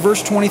 And then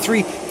verse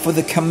 23, for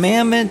the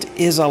commandment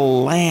is a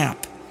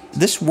lamp.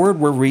 This word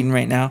we're reading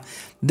right now,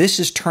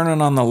 this is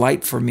turning on the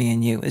light for me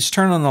and you. It's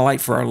turning on the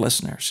light for our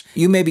listeners.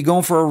 You may be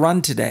going for a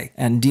run today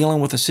and dealing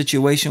with a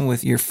situation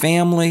with your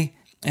family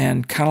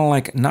and kind of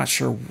like not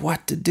sure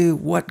what to do.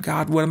 What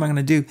am I going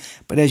to do?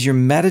 But as you're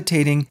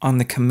meditating on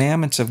the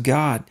commandments of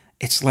God,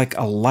 it's like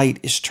a light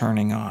is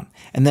turning on.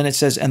 And then it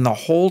says, and the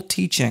whole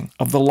teaching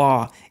of the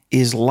law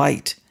is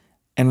light,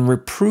 and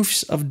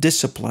reproofs of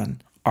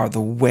discipline are the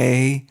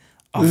way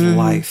of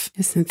life.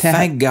 Isn't that?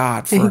 Thank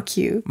God for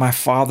my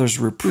Father's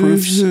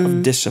reproofs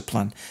of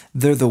discipline.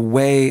 They're the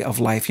way of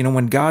life.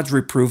 When God's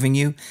reproving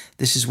you,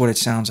 this is what it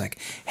sounds like.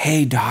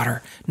 Hey,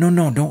 daughter,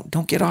 no,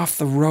 don't get off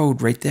the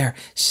road right there.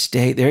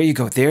 Stay. There you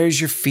go.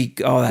 There's your feet.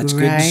 Oh, that's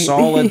good and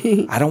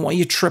solid. I don't want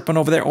you tripping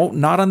over there. Oh,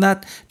 not on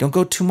that. Don't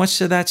go too much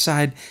to that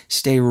side.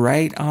 Stay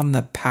right on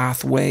the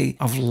pathway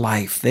of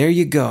life. There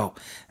you go.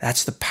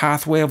 That's the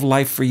pathway of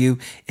life for you.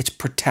 It's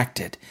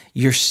protected.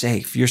 You're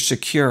safe. You're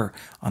secure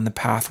on the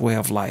pathway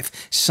of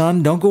life.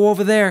 Son, don't go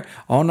over there.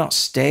 Oh, no,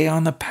 stay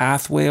on the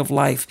pathway of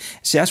life.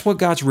 See, that's what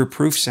God's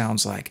reproof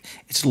sounds like.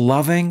 It's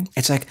loving.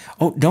 It's like,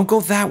 oh, don't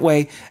go that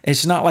way.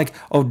 It's not like,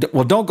 oh,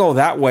 well, don't go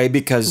that way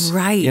because,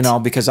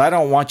 because I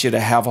don't want you to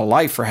have a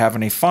life or have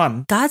any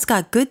fun. God's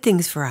got good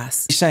things for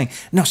us. He's saying,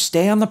 no,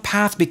 stay on the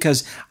path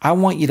because I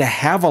want you to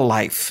have a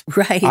life.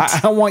 Right.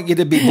 I want you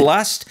to be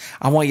blessed.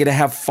 I want you to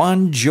have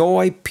fun,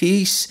 joy,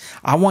 peace.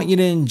 I want you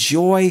to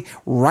enjoy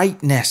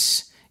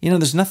rightness.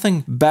 There's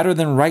nothing better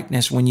than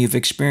rightness when you've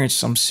experienced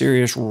some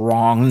serious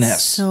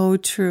wrongness. So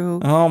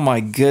true. Oh my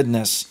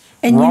goodness.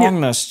 And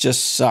wrongness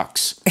just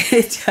sucks.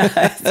 It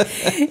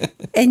does.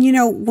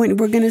 And when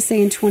we're going to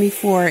say in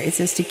 24, it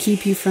says to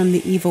keep you from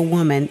the evil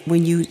woman.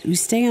 When you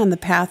stay on the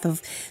path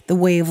of the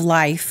way of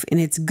life and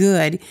it's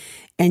good,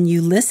 and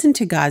you listen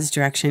to God's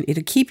direction,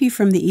 it'll keep you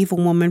from the evil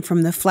woman,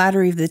 from the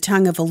flattery of the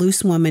tongue of a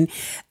loose woman.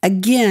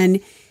 Again,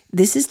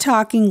 this is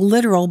talking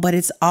literal, but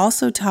it's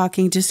also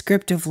talking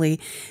descriptively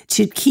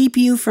to keep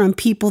you from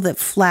people that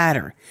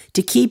flatter,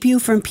 to keep you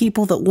from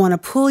people that want to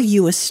pull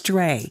you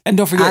astray and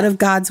don't forget, out of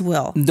God's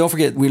will. Don't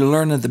forget, we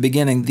learned at the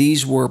beginning,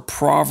 these were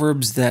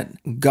proverbs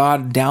that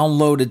God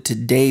downloaded to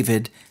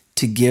David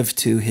to give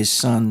to his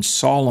son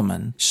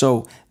Solomon.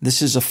 So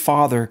this is a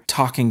father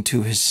talking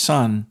to his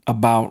son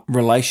about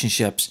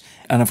relationships.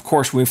 And of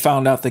course, we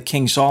found out that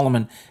King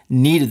Solomon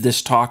needed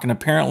this talk and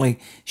apparently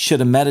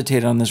should have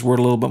meditated on this word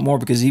a little bit more,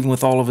 because even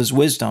with all of his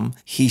wisdom,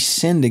 he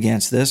sinned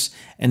against this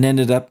and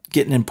ended up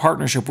getting in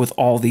partnership with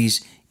all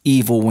these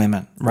evil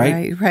women,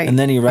 right? Right. And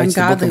then he writes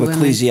the book of women.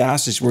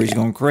 Ecclesiastes where he's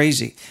going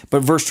crazy.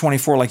 But verse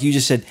 24, like you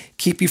just said,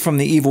 keep you from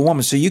the evil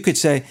woman. So you could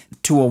say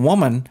to a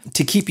woman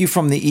to keep you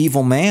from the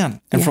evil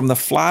man and from the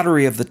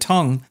flattery of the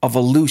tongue of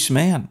a loose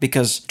man,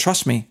 because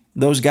trust me,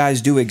 those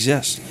guys do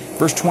exist.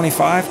 Verse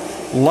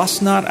 25,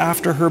 lust not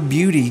after her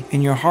beauty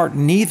in your heart,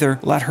 neither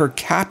let her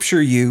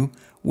capture you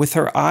with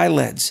her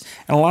eyelids.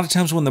 And a lot of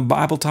times when the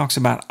Bible talks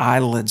about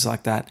eyelids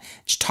like that,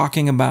 it's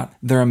talking about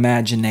their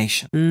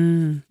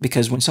imagination.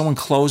 Because when someone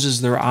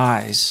closes their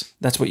eyes,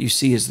 that's what you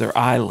see is their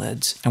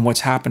eyelids. And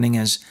what's happening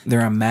is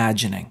they're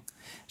imagining.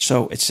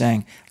 So it's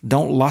saying,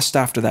 don't lust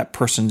after that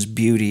person's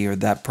beauty or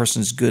that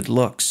person's good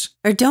looks.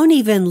 Or don't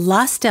even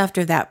lust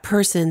after that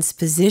person's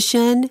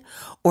position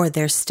or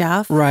their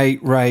stuff.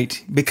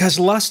 Right. Because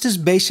lust is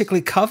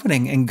basically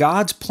coveting, and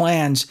God's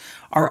plans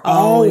are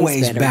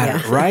always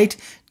better, right?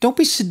 Don't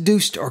be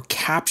seduced or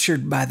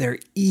captured by their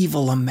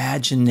evil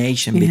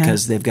imagination,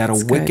 because they've got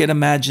a wicked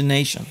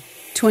imagination.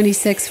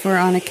 26, for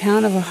on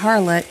account of a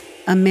harlot,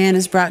 a man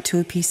is brought to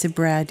a piece of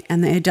bread,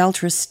 and the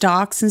adulteress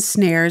stalks and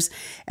snares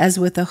as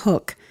with a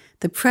hook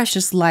the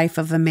precious life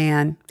of a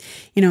man.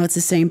 It's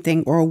the same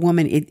thing, or a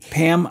woman.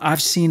 Pam,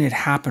 I've seen it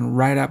happen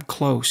right up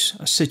close.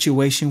 A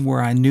situation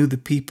where I knew the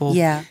people.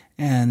 Yeah.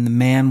 And the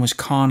man was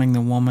conning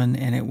the woman,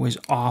 and it was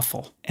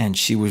awful. And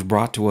she was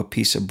brought to a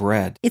piece of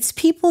bread. It's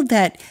people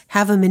that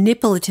have a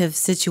manipulative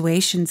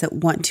situations that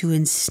want to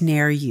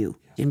ensnare you.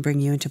 and bring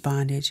you into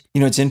bondage.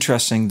 You know, it's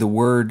interesting, the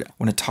word,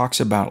 when it talks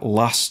about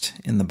lust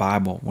in the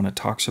Bible, when it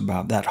talks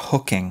about that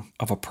hooking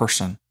of a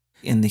person,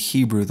 in the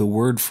Hebrew, the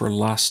word for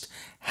lust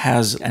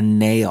has a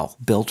nail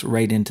built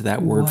right into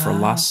that word for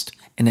lust.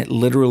 And it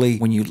literally,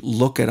 when you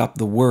look it up,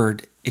 the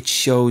word, it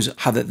shows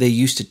how that they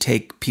used to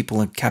take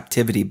people in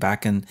captivity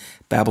back in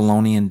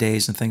Babylonian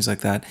days and things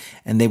like that.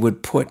 And they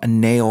would put a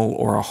nail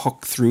or a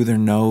hook through their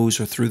nose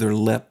or through their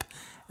lip,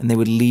 and they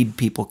would lead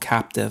people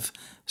captive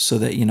so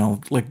that, you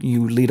know, like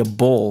you lead a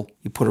bull,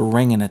 you put a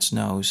ring in its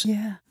nose.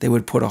 Yeah. They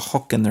would put a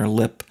hook in their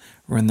lip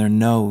or in their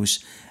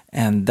nose.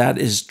 And that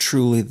is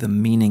truly the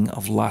meaning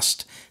of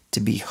lust,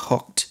 to be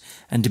hooked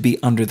and to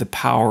be under the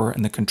power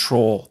and the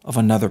control of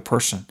another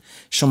person.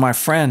 So my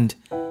friend,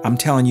 I'm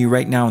telling you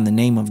right now in the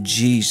name of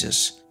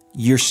Jesus,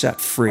 you're set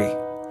free.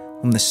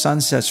 Whom the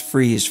Son sets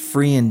free is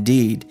free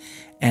indeed.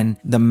 And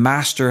the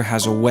Master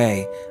has a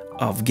way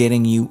of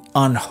getting you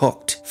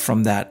unhooked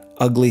from that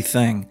ugly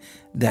thing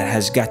that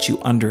has got you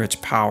under its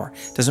power.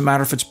 Doesn't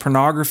matter if it's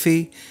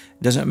pornography.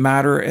 Doesn't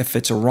matter if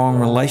it's a wrong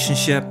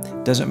relationship.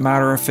 Doesn't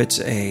matter if it's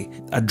a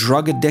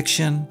drug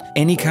addiction,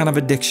 any kind of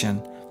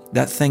addiction.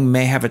 That thing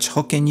may have its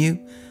hook in you,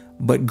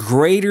 but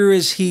greater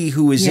is He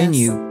who is in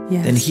you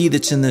than he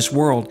that's in this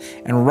world.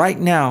 And right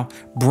now,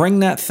 bring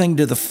that thing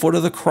to the foot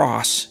of the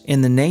cross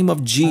in the name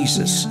of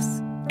Jesus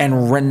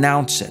and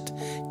renounce it.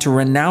 To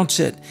renounce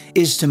it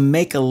is to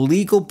make a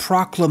legal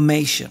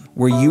proclamation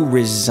where you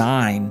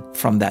resign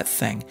from that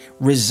thing,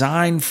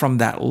 resign from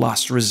that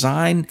lust,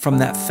 resign from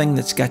that thing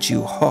that's got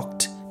you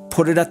hooked.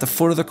 Put it at the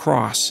foot of the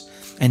cross,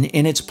 and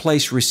in its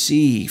place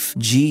receive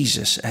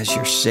Jesus as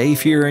your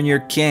Savior and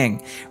your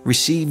King.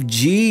 Receive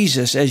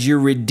Jesus as your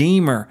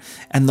Redeemer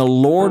and the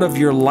Lord of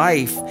your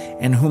life,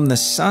 and whom the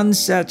Son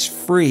sets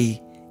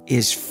free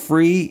is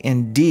free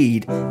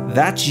indeed.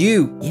 That's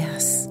you.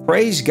 Yes.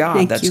 Praise God.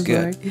 Thank That's you,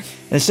 good. Lord.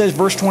 And it says,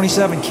 verse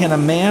 27, can a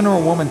man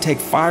or a woman take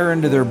fire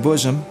into their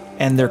bosom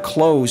and their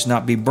clothes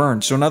not be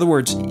burned? So in other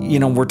words, you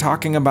know, we're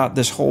talking about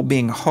this whole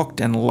being hooked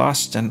and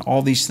lust and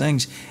all these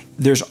things.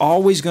 There's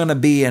always going to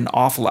be an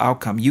awful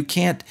outcome. You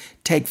can't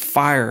take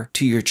fire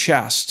to your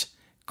chest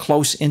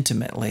close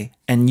intimately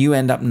and you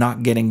end up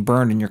not getting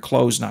burned and your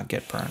clothes not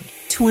get burned.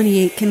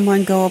 28, can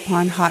one go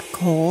upon hot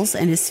coals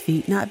and his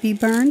feet not be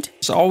burned?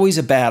 It's always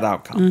a bad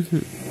outcome.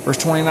 Verse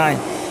 29,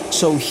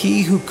 so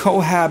he who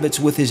cohabits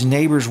with his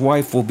neighbor's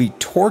wife will be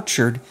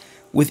tortured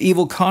with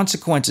evil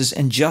consequences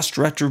and just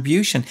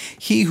retribution.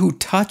 He who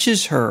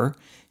touches her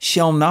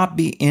shall not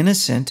be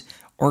innocent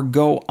or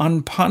go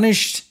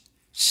unpunished.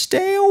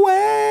 Stay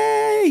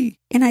away.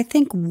 And I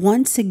think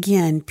once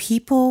again,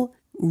 people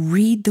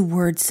read the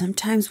word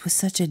sometimes with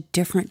such a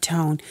different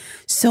tone.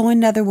 So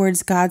in other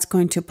words, God's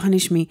going to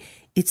punish me.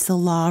 It's the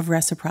law of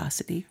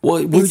reciprocity.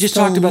 Well, we just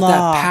talked about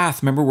that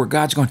path. Remember where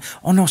God's going,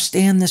 oh no,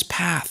 stay in this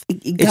path.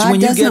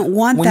 God doesn't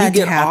want that to happen. When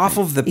you get off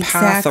of the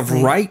path of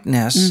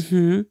rightness,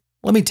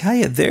 let me tell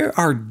you, there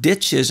are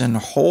ditches and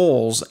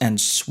holes and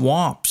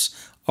swamps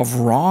of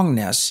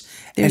wrongness.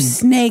 There's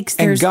snakes.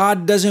 And there's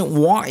God doesn't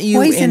want you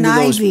poison into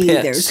those ivy.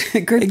 pits.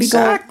 There's great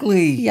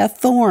exactly.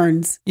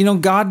 thorns. You know,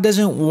 God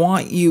doesn't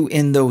want you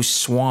in those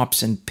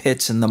swamps and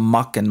pits and the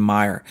muck and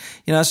mire.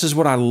 You know, this is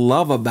what I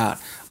love about.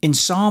 In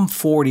Psalm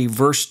 40,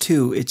 verse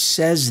 2, it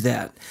says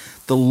that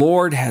the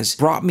Lord has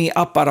brought me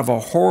up out of a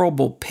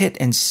horrible pit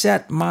and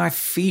set my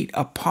feet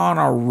upon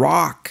a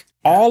rock.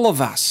 All of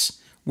us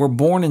were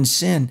born in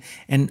sin,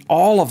 and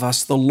all of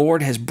us, the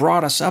Lord has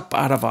brought us up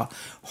out of a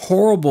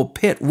horrible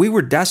pit. We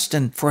were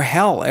destined for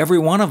hell, every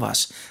one of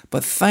us.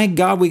 But thank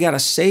God we got a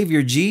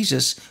Savior,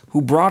 Jesus,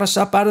 who brought us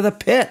up out of the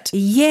pit.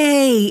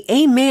 Yay!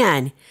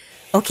 Amen.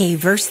 Okay,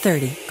 verse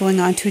 30. Going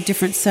on to a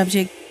different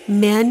subject.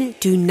 Men,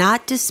 do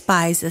not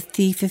despise A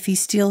thief if he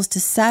steals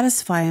to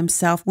satisfy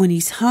himself when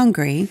he's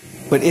hungry.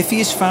 But if he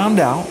is found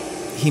out,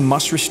 he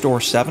must restore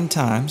 7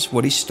 times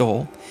what he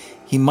stole.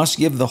 He must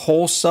give the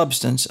whole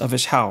substance of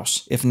his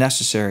house, if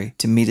necessary,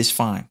 to meet his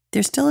fine.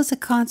 There still is a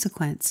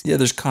consequence. Yeah,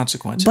 there's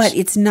consequences. But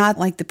it's not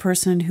like the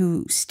person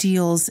who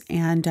steals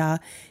and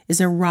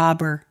is a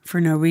robber for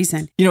no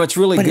reason. You know, it's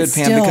really But good, it's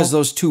Pam, still- because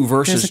those 2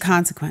 verses There's a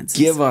consequence.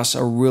 give us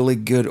a really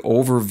good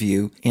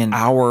overview in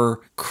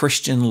our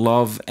Christian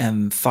love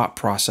and thought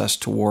process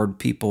toward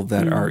people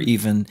that are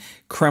even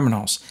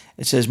criminals.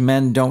 It says,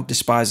 men, don't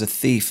despise a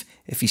thief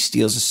if he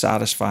steals to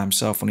satisfy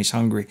himself when he's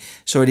hungry.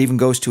 So it even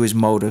goes to his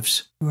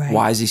motives. Right.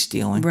 Why is he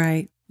stealing?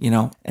 Right. You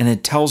know, and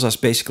it tells us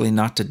basically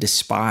not to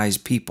despise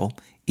people,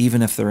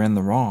 even if they're in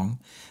the wrong.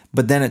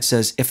 But then it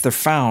says, if they're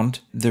found,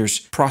 there's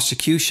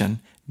prosecution.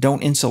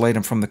 Don't insulate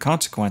them from the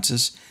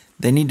consequences.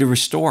 They need to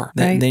restore.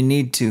 Right. They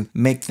need to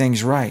make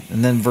things right.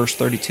 And then verse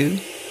 32.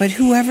 But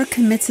whoever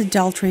commits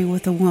adultery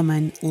with a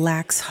woman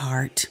lacks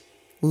heart,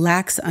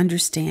 lacks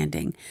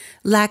understanding,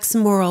 lacks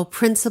moral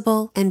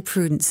principle and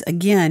prudence.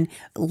 Again,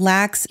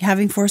 lacks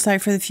having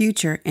foresight for the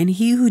future. And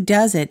he who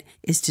does it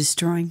is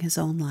destroying his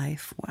own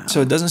life. Wow.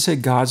 So it doesn't say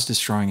God's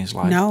destroying his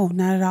life. No,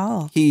 not at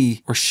all.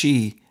 He or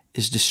she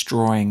is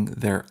destroying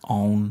their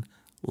own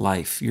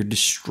life. You're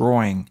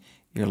destroying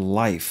your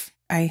life.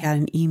 I had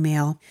an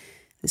email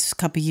this was a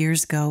couple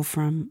years ago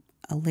from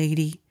a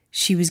lady.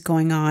 She was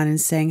going on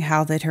and saying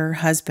how that her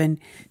husband,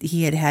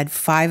 he had had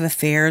 5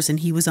 affairs and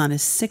he was on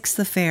his 6th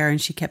affair, and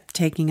she kept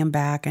taking him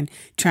back and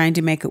trying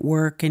to make it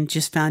work, and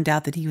just found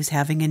out that he was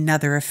having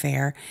another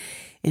affair.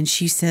 And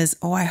she says,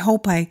 oh, I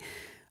hope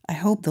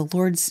the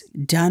Lord's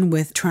done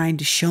with trying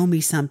to show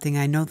me something.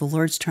 I know the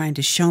Lord's trying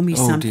to show me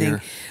something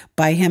dear.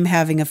 by him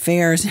having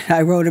affairs. And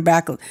I wrote her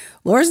back,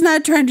 Lord's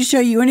not trying to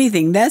show you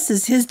anything. This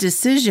is his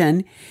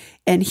decision,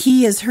 and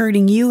he is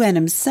hurting you and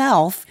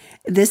himself.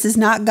 This is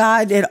not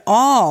God at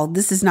all.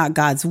 This is not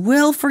God's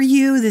will for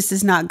you. This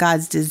is not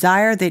God's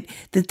desire that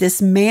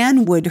this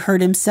man would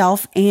hurt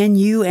himself and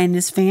you and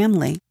his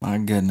family. My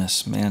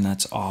goodness, man,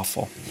 that's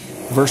awful.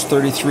 Verse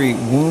 33,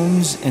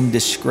 wounds and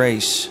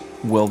disgrace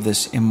will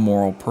this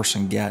immoral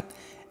person get,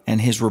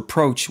 and his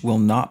reproach will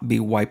not be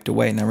wiped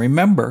away. Now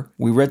remember,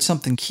 we read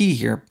something key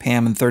here,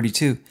 Pam, in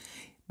 32.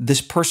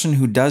 This person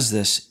who does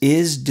this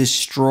is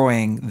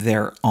destroying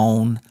their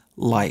own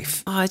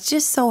life. Oh, it's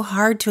just so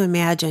hard to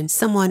imagine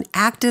someone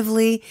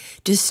actively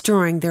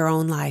destroying their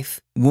own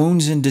life.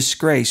 Wounds and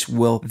disgrace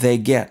will they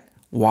get.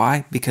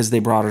 Why? Because they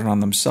brought it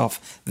on themselves.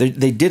 They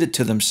did it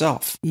to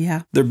themselves.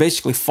 Yeah. They're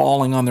basically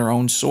falling on their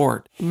own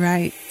sword.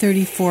 Right.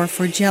 34,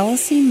 for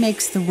jealousy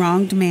makes the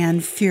wronged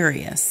man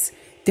furious.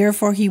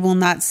 Therefore he will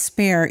not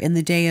spare in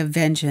the day of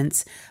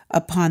vengeance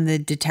upon the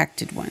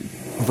detected one.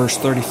 Verse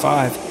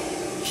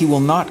 35, he will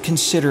not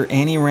consider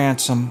any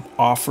ransom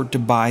offered to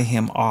buy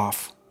him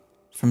off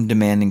from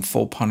demanding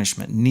full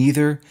punishment.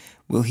 Neither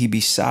will he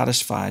be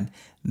satisfied,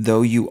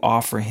 though you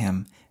offer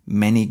him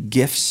many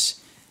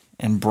gifts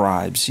and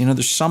bribes. You know,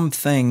 there's some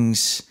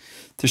things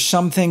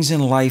in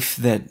life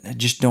that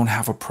just don't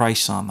have a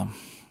price on them.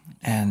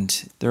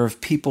 And there are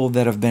people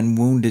that have been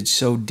wounded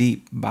so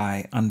deep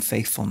by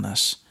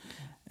unfaithfulness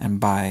and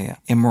by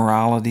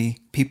immorality,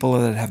 people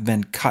that have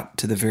been cut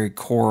to the very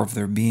core of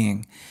their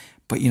being.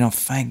 But, you know,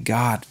 thank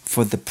God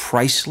for the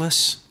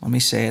priceless, let me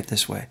say it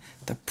this way,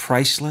 the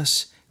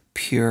priceless,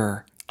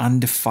 pure,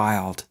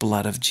 undefiled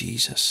blood of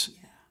Jesus.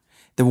 Yeah.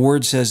 The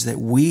word says that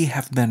we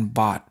have been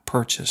bought,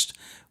 purchased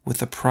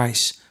with a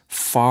price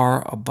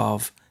far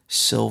above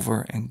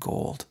silver and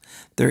gold.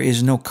 There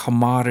is no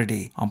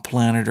commodity on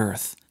planet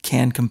Earth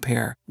can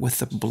compare with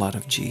the blood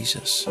of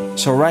Jesus.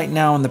 So right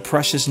now, in the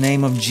precious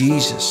name of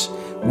Jesus,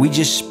 we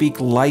just speak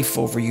life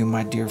over you,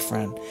 my dear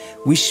friend.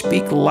 We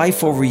speak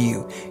life over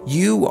you.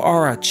 You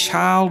are a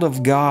child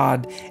of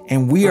God,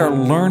 and we are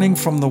learning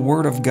from the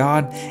Word of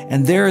God,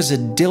 and there is a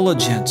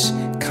diligence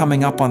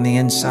coming up on the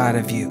inside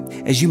of you.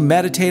 As you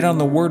meditate on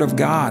the Word of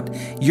God,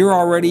 you're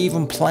already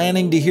even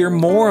planning to hear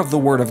more of the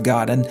Word of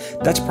God, and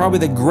that's probably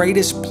the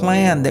greatest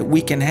plan that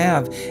we can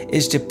have,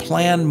 is to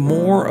plan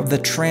more of the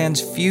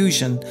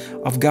transfusion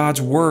of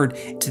God's Word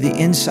to the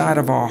inside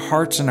of our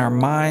hearts and our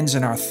minds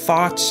and our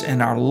thoughts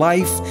and our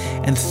life.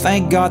 And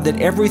thank God that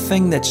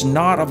everything that's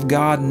not of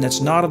God and that's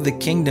not of the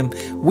kingdom,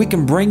 we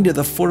can bring to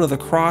the foot of the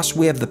cross.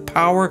 We have the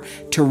power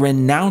to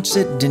renounce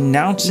it,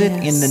 denounce it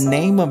in the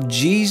name of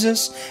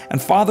Jesus. And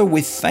Father,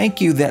 we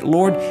thank you that,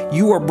 Lord,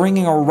 you are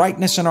bringing a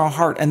rightness in our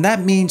heart. And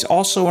that means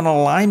also an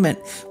alignment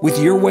with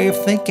your way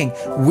of thinking.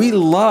 We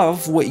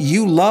love what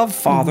you love,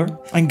 Father.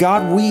 And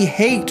God, we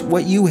hate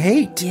what you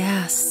hate.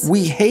 Yes.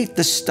 We hate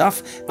the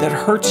stuff that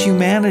hurts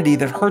humanity,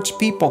 that hurts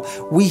people.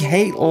 We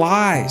hate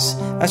lies.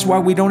 That's why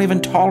we don't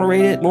even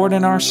tolerate it, Lord,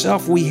 in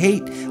ourselves. We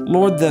hate,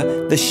 Lord,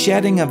 the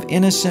shedding of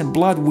innocent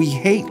blood. We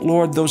hate,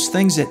 Lord, those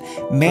things that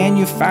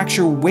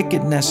manufacture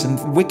wickedness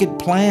and wicked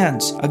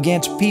plans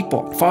against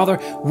people. Father,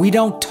 we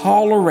don't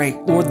tolerate,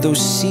 Lord, those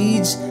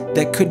seeds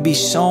that could be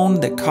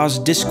sown that cause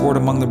discord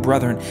among the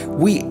brethren.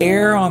 We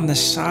err on the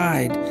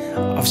side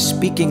of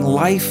speaking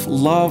life,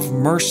 love,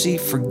 mercy,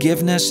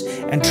 forgiveness,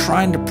 and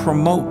trying to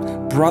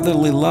promote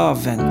brotherly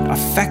love and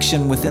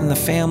affection within the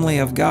family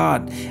of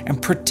God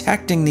and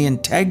protecting the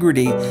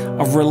integrity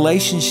of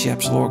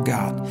relationships, Lord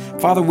God.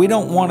 Father, we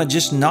don't want to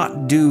just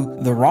not do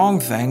the wrong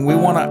thing. We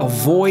want to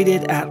avoid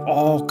it at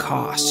all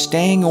costs,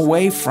 staying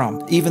away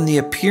from even the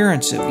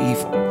appearance of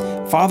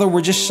evil. Father,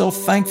 we're just so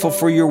thankful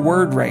for your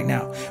word right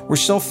now. We're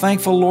so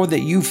thankful, Lord,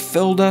 that you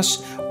filled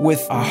us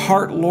with a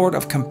heart, Lord,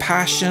 of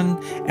compassion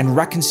and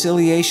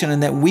reconciliation,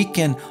 and that we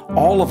can,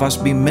 all of us,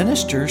 be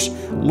ministers,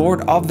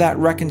 Lord, of that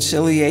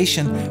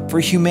reconciliation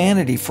for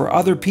humanity, for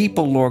other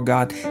people, Lord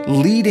God,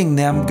 leading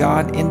them,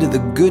 God, into the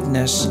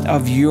goodness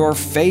of your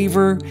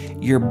favor,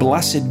 your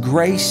blessed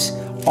grace,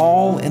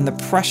 all in the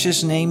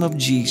precious name of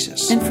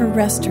Jesus. And for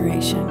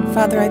restoration.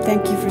 Father, I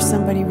thank you for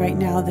somebody right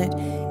now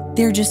that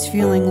they're just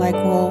feeling like,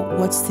 well,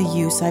 what's the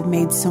use? I've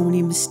made so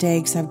many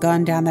mistakes. I've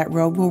gone down that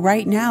road. Well,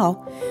 right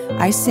now,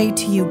 I say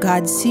to you,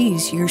 God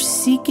sees. You're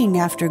seeking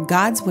after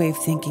God's way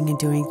of thinking and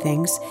doing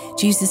things.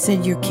 Jesus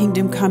said, your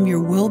kingdom come, your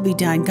will be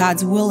done.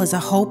 God's will is a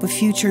hope, a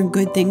future, and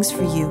good things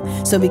for you.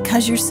 So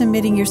because you're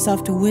submitting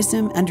yourself to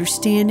wisdom,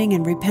 understanding,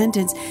 and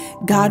repentance,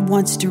 God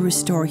wants to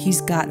restore.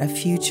 He's got a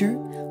future,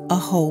 a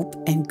hope,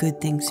 and good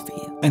things for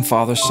you. And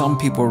Father, some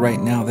people right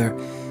now,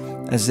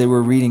 as they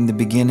were reading the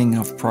beginning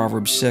of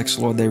Proverbs 6,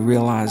 Lord, they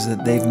realize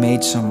that they've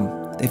made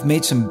some They've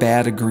made some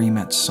bad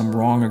agreements, some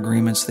wrong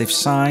agreements. They've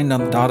signed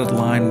on the dotted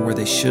line where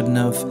they shouldn't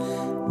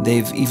have.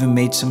 They've even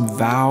made some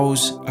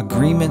vows,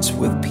 agreements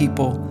with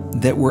people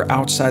that were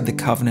outside the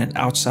covenant,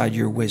 outside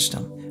your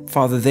wisdom.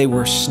 Father, they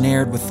were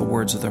snared with the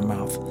words of their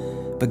mouth.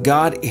 But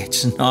God,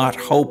 it's not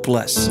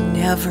hopeless.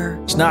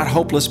 Never. It's not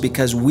hopeless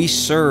because we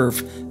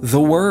serve the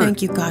Word.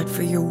 Thank you, God,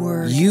 for your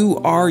word. You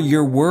are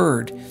your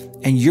Word,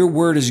 and your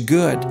Word is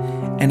good.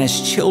 And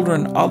as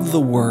children of the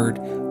Word,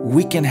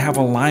 we can have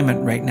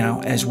alignment right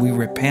now as we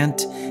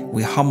repent,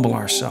 we humble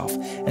ourselves.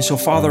 And so,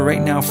 Father,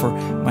 right now for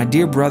my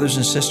dear brothers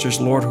and sisters,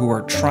 Lord, who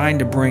are trying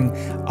to bring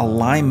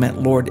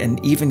alignment, Lord,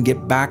 and even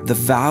get back the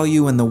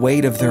value and the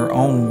weight of their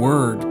own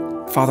word,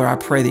 Father, I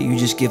pray that you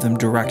just give them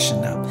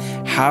direction now.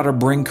 How to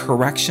bring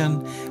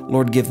correction.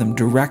 Lord, give them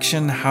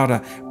direction, how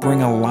to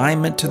bring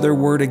alignment to their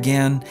word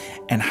again,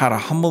 and how to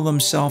humble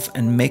themselves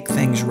and make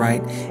things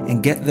right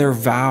and get their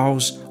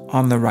vows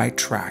on the right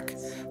track.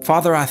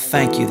 Father, I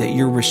thank you that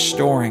you're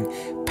restoring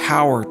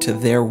power to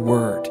their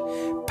word,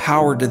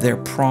 power to their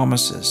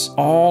promises,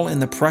 all in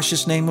the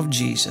precious name of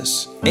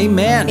Jesus.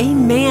 Amen.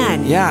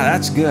 Amen. Yeah,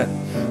 that's good.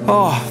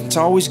 Oh, it's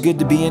always good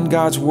to be in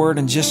God's Word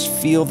and just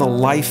feel the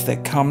life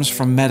that comes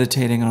from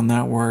meditating on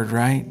that Word,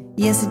 right?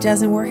 Yes, it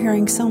does. And we're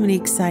hearing so many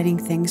exciting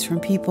things from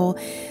people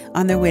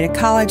on their way to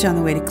college, on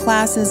their way to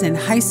classes, in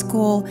high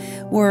school,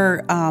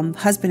 where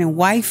husband and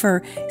wife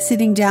are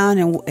sitting down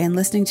and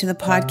listening to the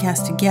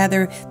podcast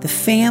together, the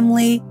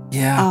family.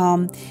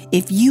 Yeah.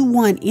 If you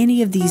want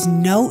any of these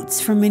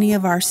notes from any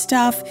of our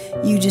stuff,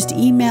 you just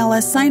email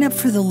us, sign up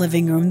for the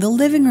Living Room. The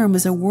Living Room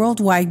is a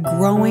worldwide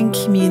growing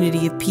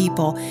community of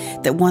people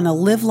that want to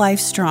live life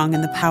strong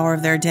in the power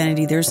of their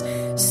identity. There's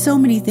so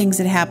many things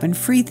that happen,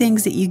 free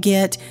things that you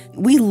get.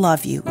 We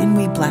love you and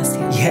we bless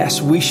you.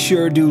 Yes, we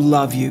sure do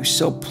love you.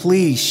 So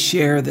please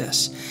share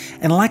this.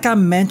 And like I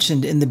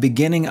mentioned in the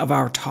beginning of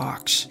our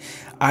talks,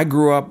 I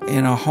grew up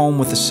in a home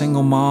with a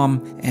single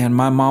mom, and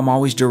my mom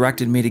always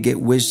directed me to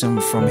get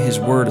wisdom from His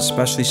Word,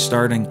 especially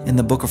starting in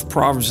the book of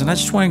Proverbs. And I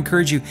just want to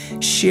encourage you,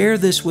 share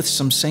this with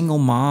some single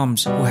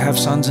moms who have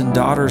sons and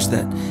daughters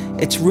that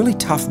it's really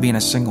tough being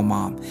a single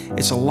mom.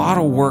 It's a lot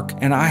of work,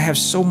 and I have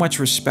so much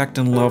respect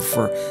and love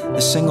for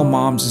the single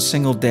moms and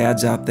single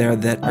dads out there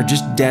that are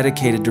just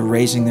dedicated to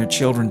raising their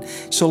children.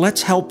 So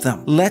let's help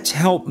them. Let's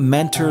help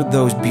mentor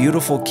those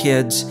beautiful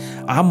kids.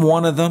 I'm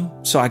one of them,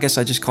 so I guess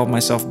I just called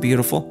myself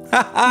beautiful.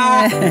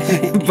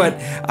 But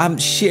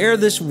share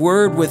this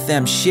word with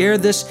them. Share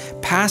this,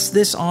 pass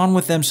this on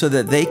with them so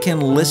that they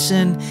can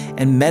listen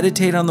and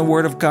meditate on the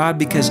Word of God,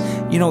 because,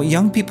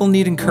 young people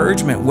need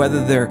encouragement,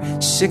 whether they're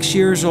 6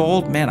 years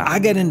old. Man, I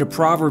got into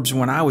Proverbs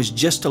when I was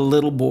just a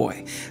little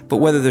boy. But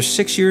whether they're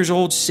 6 years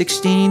old,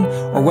 16,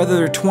 or whether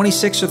they're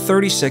 26 or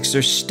 36,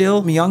 there's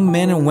still young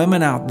men and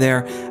women out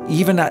there,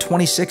 even at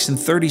 26 and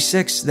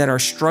 36, that are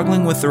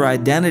struggling with their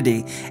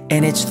identity.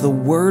 And it's the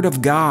Word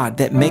of God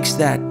that makes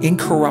that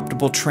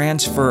incorruptible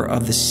transfer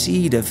of the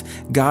seed of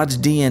God's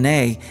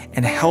DNA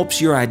and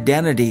helps your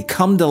identity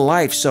come to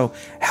life. So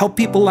help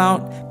people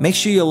out. Make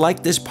sure you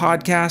like this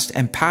podcast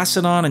and pass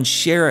it on and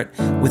share it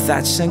with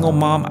that single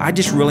mom. I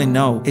just really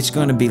know it's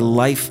going to be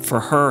life for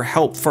her,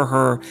 help for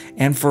her,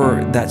 and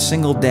for that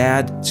single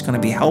dad. It's going to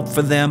be help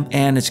for them,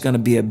 and it's going to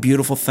be a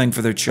beautiful thing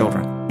for their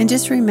children. And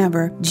just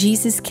remember,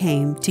 Jesus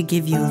came to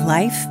give you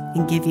life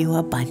and give you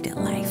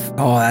abundant life.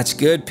 Oh, that's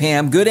good,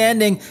 Pam. Good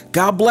ending.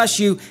 God bless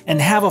you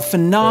and have a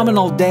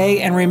phenomenal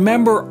day. And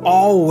remember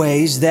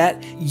always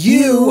that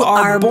you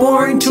are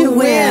born to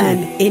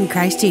win in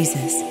Christ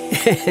Jesus.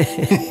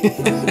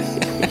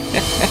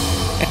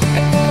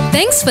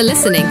 Thanks for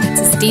listening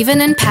to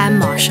Stephen and Pam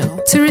Marshall.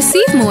 To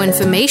receive more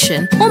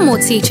information or more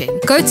teaching,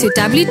 go to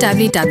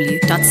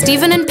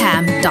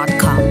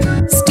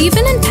www.stephenandpam.com.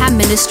 Stephen and Pam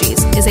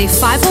Ministries is a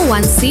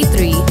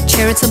 501c3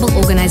 charitable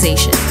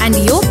organization, and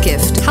your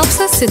gift helps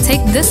us to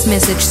take this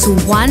message to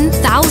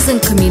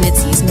 1,000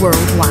 communities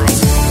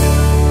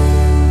worldwide.